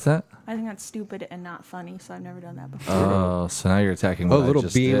 What's that? I think that's stupid and not funny, so I've never done that before. Oh, so now you're attacking Oh, what a little I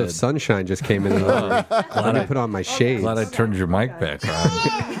just beam did. of sunshine just came in the room. Let me put on my shades. Glad I turned your mic back on.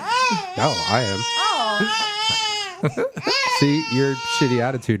 Oh, I am. See, your shitty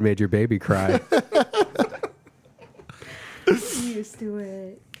attitude made your baby cry. I'm used to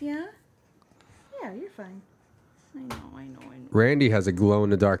it. Yeah? Yeah, you're fine. I know. Randy has a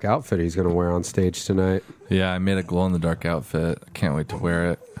glow-in-the-dark outfit he's going to wear on stage tonight. Yeah, I made a glow-in-the-dark outfit. I can't wait to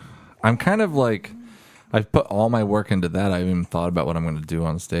wear it. I'm kind of like, I've put all my work into that. I haven't even thought about what I'm going to do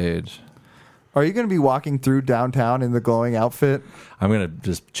on stage. Are you going to be walking through downtown in the glowing outfit? I'm going to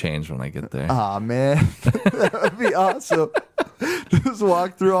just change when I get there. Aw, man. That would be awesome. Just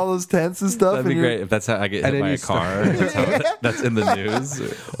walk through all those tents and stuff. That'd be great if that's how I get hit then by you a car. That's in the news.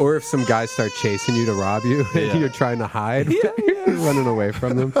 Or if some guys start chasing you to rob you and Yeah. you're trying to hide, you're running away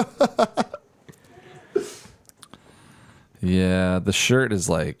from them. Yeah, the shirt is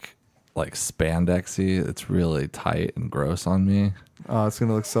like spandexy. It's really tight and gross on me. Oh, it's going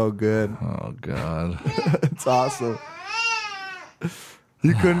to look so good. Oh, God. It's awesome.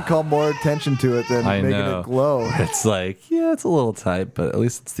 You couldn't call more attention to it than I making know. it glow. It's like, yeah, it's a little tight, but at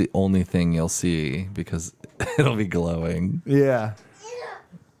least it's the only thing you'll see because it'll be glowing. Yeah.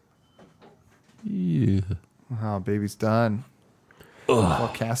 Yeah. Oh, baby's done. I'll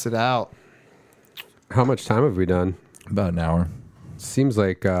cast it out. How much time have we done? About an hour. Seems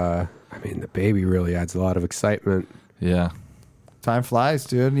like, the baby really adds a lot of excitement. Yeah. Time flies,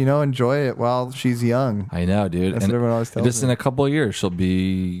 dude. Enjoy it while she's young. I know, dude. That's what everyone always tells just me. in a couple of years, she'll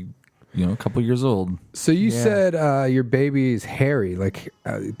be, a couple years old. So you Yeah. said your baby's hairy. Like,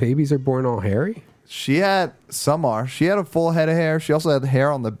 babies are born all hairy? She had She had a full head of hair. She also had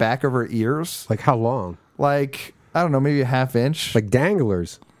hair on the back of her ears. Like, how long? Like, I don't know, maybe a half inch. Like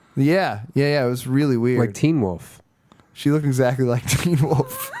danglers. Yeah. It was really weird. Like Teen Wolf. She looked exactly like Teen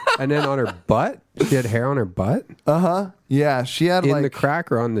Wolf. And then on her butt? She had hair on her butt? Yeah, she had In the crack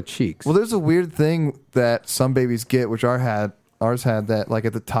or on the cheeks? Well, there's a weird thing that some babies get, which ours had that, like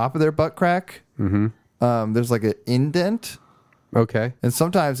at the top of their butt crack, there's like an indent. Okay. And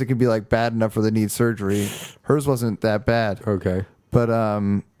sometimes it can be like bad enough where they need surgery. Hers wasn't that bad. Okay. But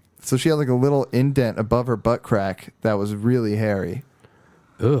so she had like a little indent above her butt crack that was really hairy.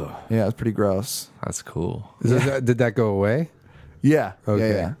 Ugh. Yeah, it was pretty gross. That's cool. Did that go away? Yeah. Okay.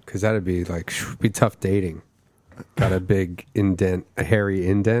 Yeah. Because that'd be like, be tough dating. Got a big indent, a hairy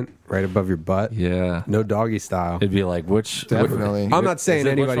indent right above your butt. Yeah. No doggy style. It'd be like, Definitely. I'm not saying Is it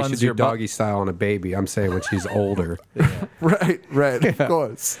which anybody should one's do your butt? doggy style on a baby. I'm saying when she's older. Right. Of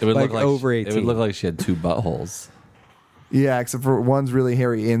course. It would Like look like over It 18. would look like she had two buttholes. Yeah, except for one's really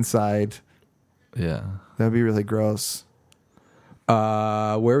hairy inside. Yeah. That'd be really gross.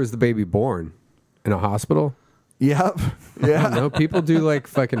 Where was the baby born? In a hospital? Yep. Yeah. No, people do like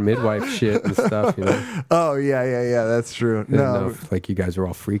fucking midwife shit and stuff, Oh, yeah. That's true. I didn't know No, if, like you guys were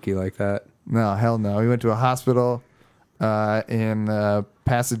all freaky like that. no, hell no. We went to a hospital in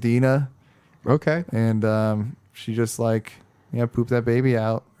Pasadena, Okay. and she just pooped that baby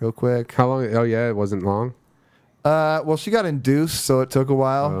out real quick. How long? Oh yeah, it wasn't long. Well, she got induced, so it took a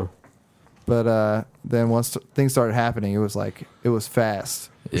while. Oh. But then once things started happening, it was fast.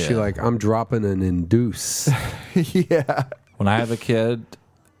 Is she like, I'm dropping an induce? Yeah. When I have a kid,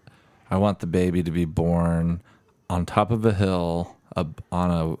 I want the baby to be born on top of a hill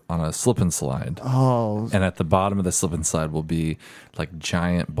on a slip and slide. Oh, And at the bottom of the slip and slide will be like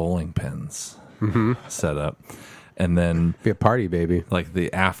giant bowling pins set up. And then Be a party baby. like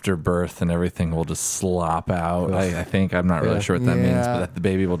the afterbirth and everything will just slop out. I think I'm not really Yeah. sure what that means, Yeah. but that the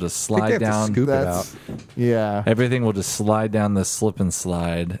baby will just I think they slide have to down. scoop it out. yeah. Everything will just slide down the slip and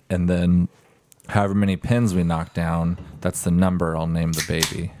slide, and then however many pins we knock down, that's the number I'll name the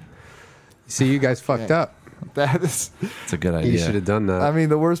baby. See, you guys fucked up. That is. It's a good You should idea. have done that. I mean,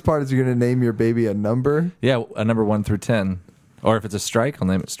 the worst part is you're going to name your baby a number. Yeah, a number 1 through 10. Or if it's a strike, I'll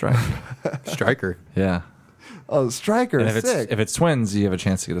name it strike. Striker. Yeah. Oh, striker, And if sick. it's twins, you have a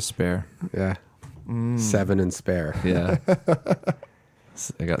chance to get a spare. Yeah. 7 and spare. Yeah.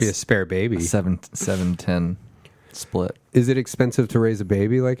 I got Be a spare baby. 7-10 split. Is it expensive to raise a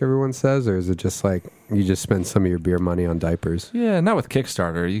baby like everyone says, or is it just like you just spend some of your beer money on diapers? Yeah, not with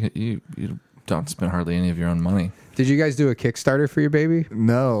Kickstarter. You don't spend hardly any of your own money. Did you guys do a Kickstarter for your baby?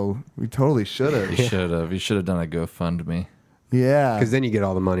 No, we totally should have. You should have. You should have done a GoFundMe. Yeah. Because then you get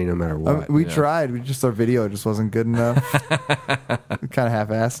all the money no matter what. We tried. Our video just wasn't good enough. We kind of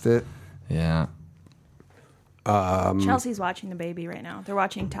half-assed it. Yeah. Chelsea's watching The Baby right now. They're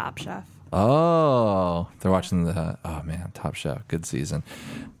watching Top Chef. Oh, they're watching Top Chef. Good season.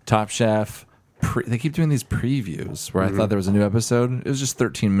 Top Chef. They keep doing these previews where I thought there was a new episode. It was just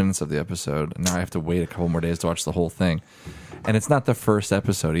 13 minutes of the episode. And now I have to wait a couple more days to watch the whole thing. And it's not the first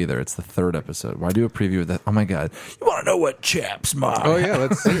episode either. It's the third episode. Where I do a preview of that. Oh my God. You want to know what chaps my... Oh yeah,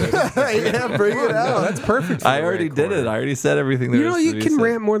 let's see it. Yeah, bring it out. No, that's perfect. I already did it. I already said everything there. You can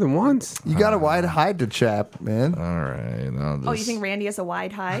rant more than once. You got a wide hide to chap, man. All right. Oh, you think Randy has a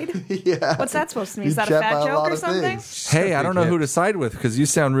wide hide? Yeah. What's that supposed to mean? You Is that a chap fat out a joke lot or of something? things. Hey, I don't know who to side with because you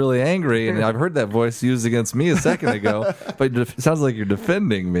sound really angry, and I've heard that voice used against me a second ago. But it sounds like you're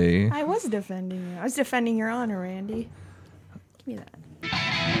defending me. I was defending you. I was defending your honor, Randy. Give me that.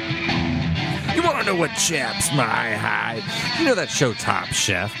 You want to know what chaps my hide? You know that show Top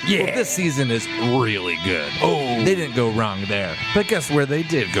Chef? Yeah. Well, this season is really good. Oh. They didn't go wrong there. But guess where they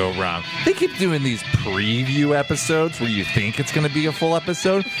did go wrong? They keep doing these preview episodes where you think it's going to be a full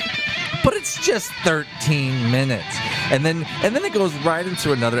episode, but it's just 13 minutes. And then it goes right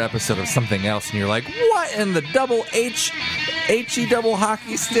into another episode of something else, and you're like, what in the double H-E double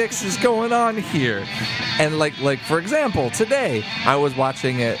hockey sticks is going on here? And like for example, today I was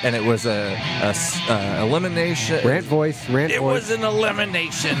watching it, and it was a elimination. Rant voice. It was an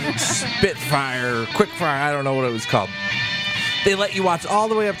elimination Spitfire, Quickfire. I don't know what it was called. They let you watch all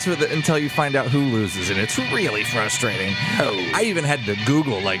the way up to it until you find out who loses, and it's really frustrating. Oh. I even had to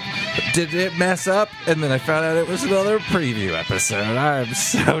Google, did it mess up? And then I found out it was another preview episode. I'm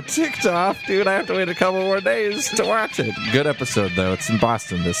so ticked off, dude. I have to wait a couple more days to watch it. Good episode, though. It's in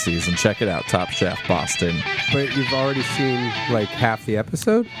Boston this season. Check it out, Top Chef Boston. But you've already seen half the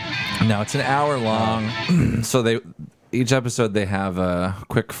episode? No, it's an hour long. So each episode they have a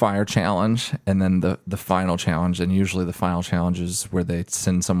quick fire challenge and then the final challenge, and usually the final challenge is where they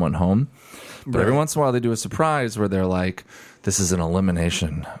send someone home. But every once in a while they do a surprise where they're like, this is an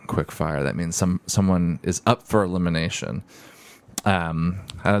elimination quick fire. That means someone is up for elimination.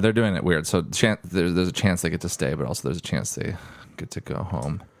 They're doing it weird. So there's a chance they get to stay, but also there's a chance they get to go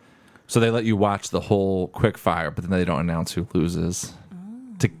home. So they let you watch the whole quick fire, but then they don't announce who loses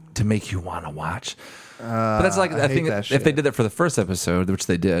to make you want to watch. But that's I think if they did that for the first episode, which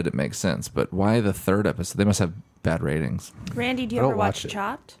they did, it makes sense. But why the third episode? They must have bad ratings. Randy, do you ever watch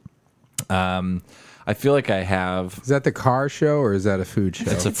Chopped? I feel like I have. Is that the car show or is that a food show?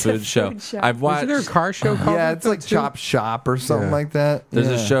 It's a food show. I've watched. Isn't there a car show called Yeah, it's like Chop Shop or something like that. There's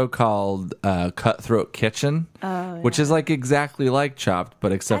a show called Cutthroat Kitchen, which is exactly like Chopped,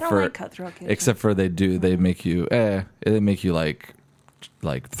 but except for Cutthroat Kitchen. Except for they make you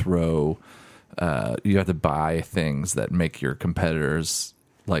throw. You have to buy things that make your competitors,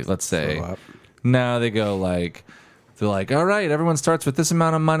 let's say, no, they go they're like, all right, everyone starts with this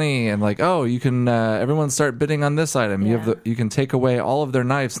amount of money, and you can everyone start bidding on this item. Yeah. You can take away all of their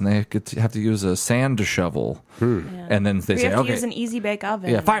knives, and they have to use a sand shovel, and then they say, you have to okay, use an easy bake oven.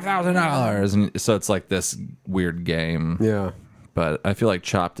 yeah, $5,000, and so it's like this weird game. Yeah. But I feel like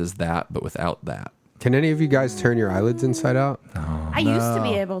Chopped is that, but without that. Can any of you guys turn your eyelids inside out? I used to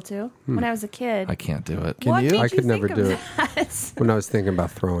be able to when I was a kid. I can't do it. What made I you could never think do of that? When I was thinking about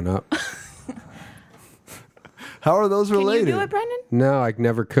throwing up. How are those related? Can you do it, Brendan? No, I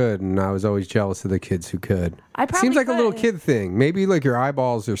never could, and I was always jealous of the kids who could. I probably Seems like a little could. kid thing. Maybe your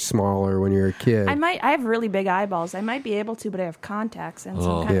eyeballs are smaller when you're a kid. I have really big eyeballs. I might be able to, but I have contacts, and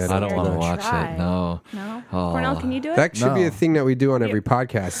so I'm kind of I don't scared want to to watch try. it. No. No? Oh. Cornell, can you do it? That should be No. a thing that we do on every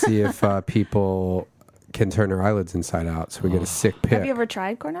podcast. See if people can turn their eyelids inside out, so we get a sick pick. Have you ever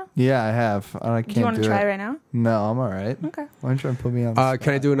tried, Cornell? Yeah, I have. I can't Do you want to try it right now? No, I'm all right. Okay. Why don't you try and put me on the spot?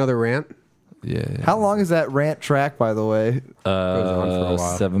 Can I do another rant? Yeah. How long is that rant track, by the way? Goes on for a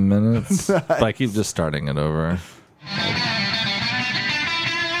while. 7 minutes. But I keep just starting it over.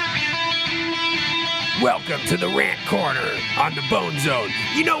 Welcome to the Rant Corner on the Bone Zone.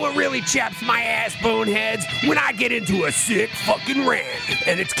 You know what really chaps my ass, boneheads? When I get into a sick fucking rant,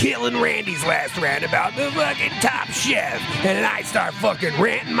 and it's killing Randy's last rant about the fucking Top Chef, and then I start fucking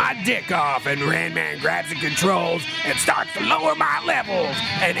ranting my dick off, and Randman grabs the controls and starts to lower my levels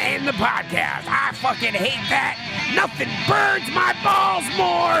and end the podcast. I fucking hate that. Nothing burns my balls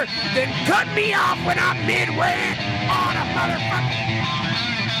more than cutting me off when I'm mid-rant on a motherfucking...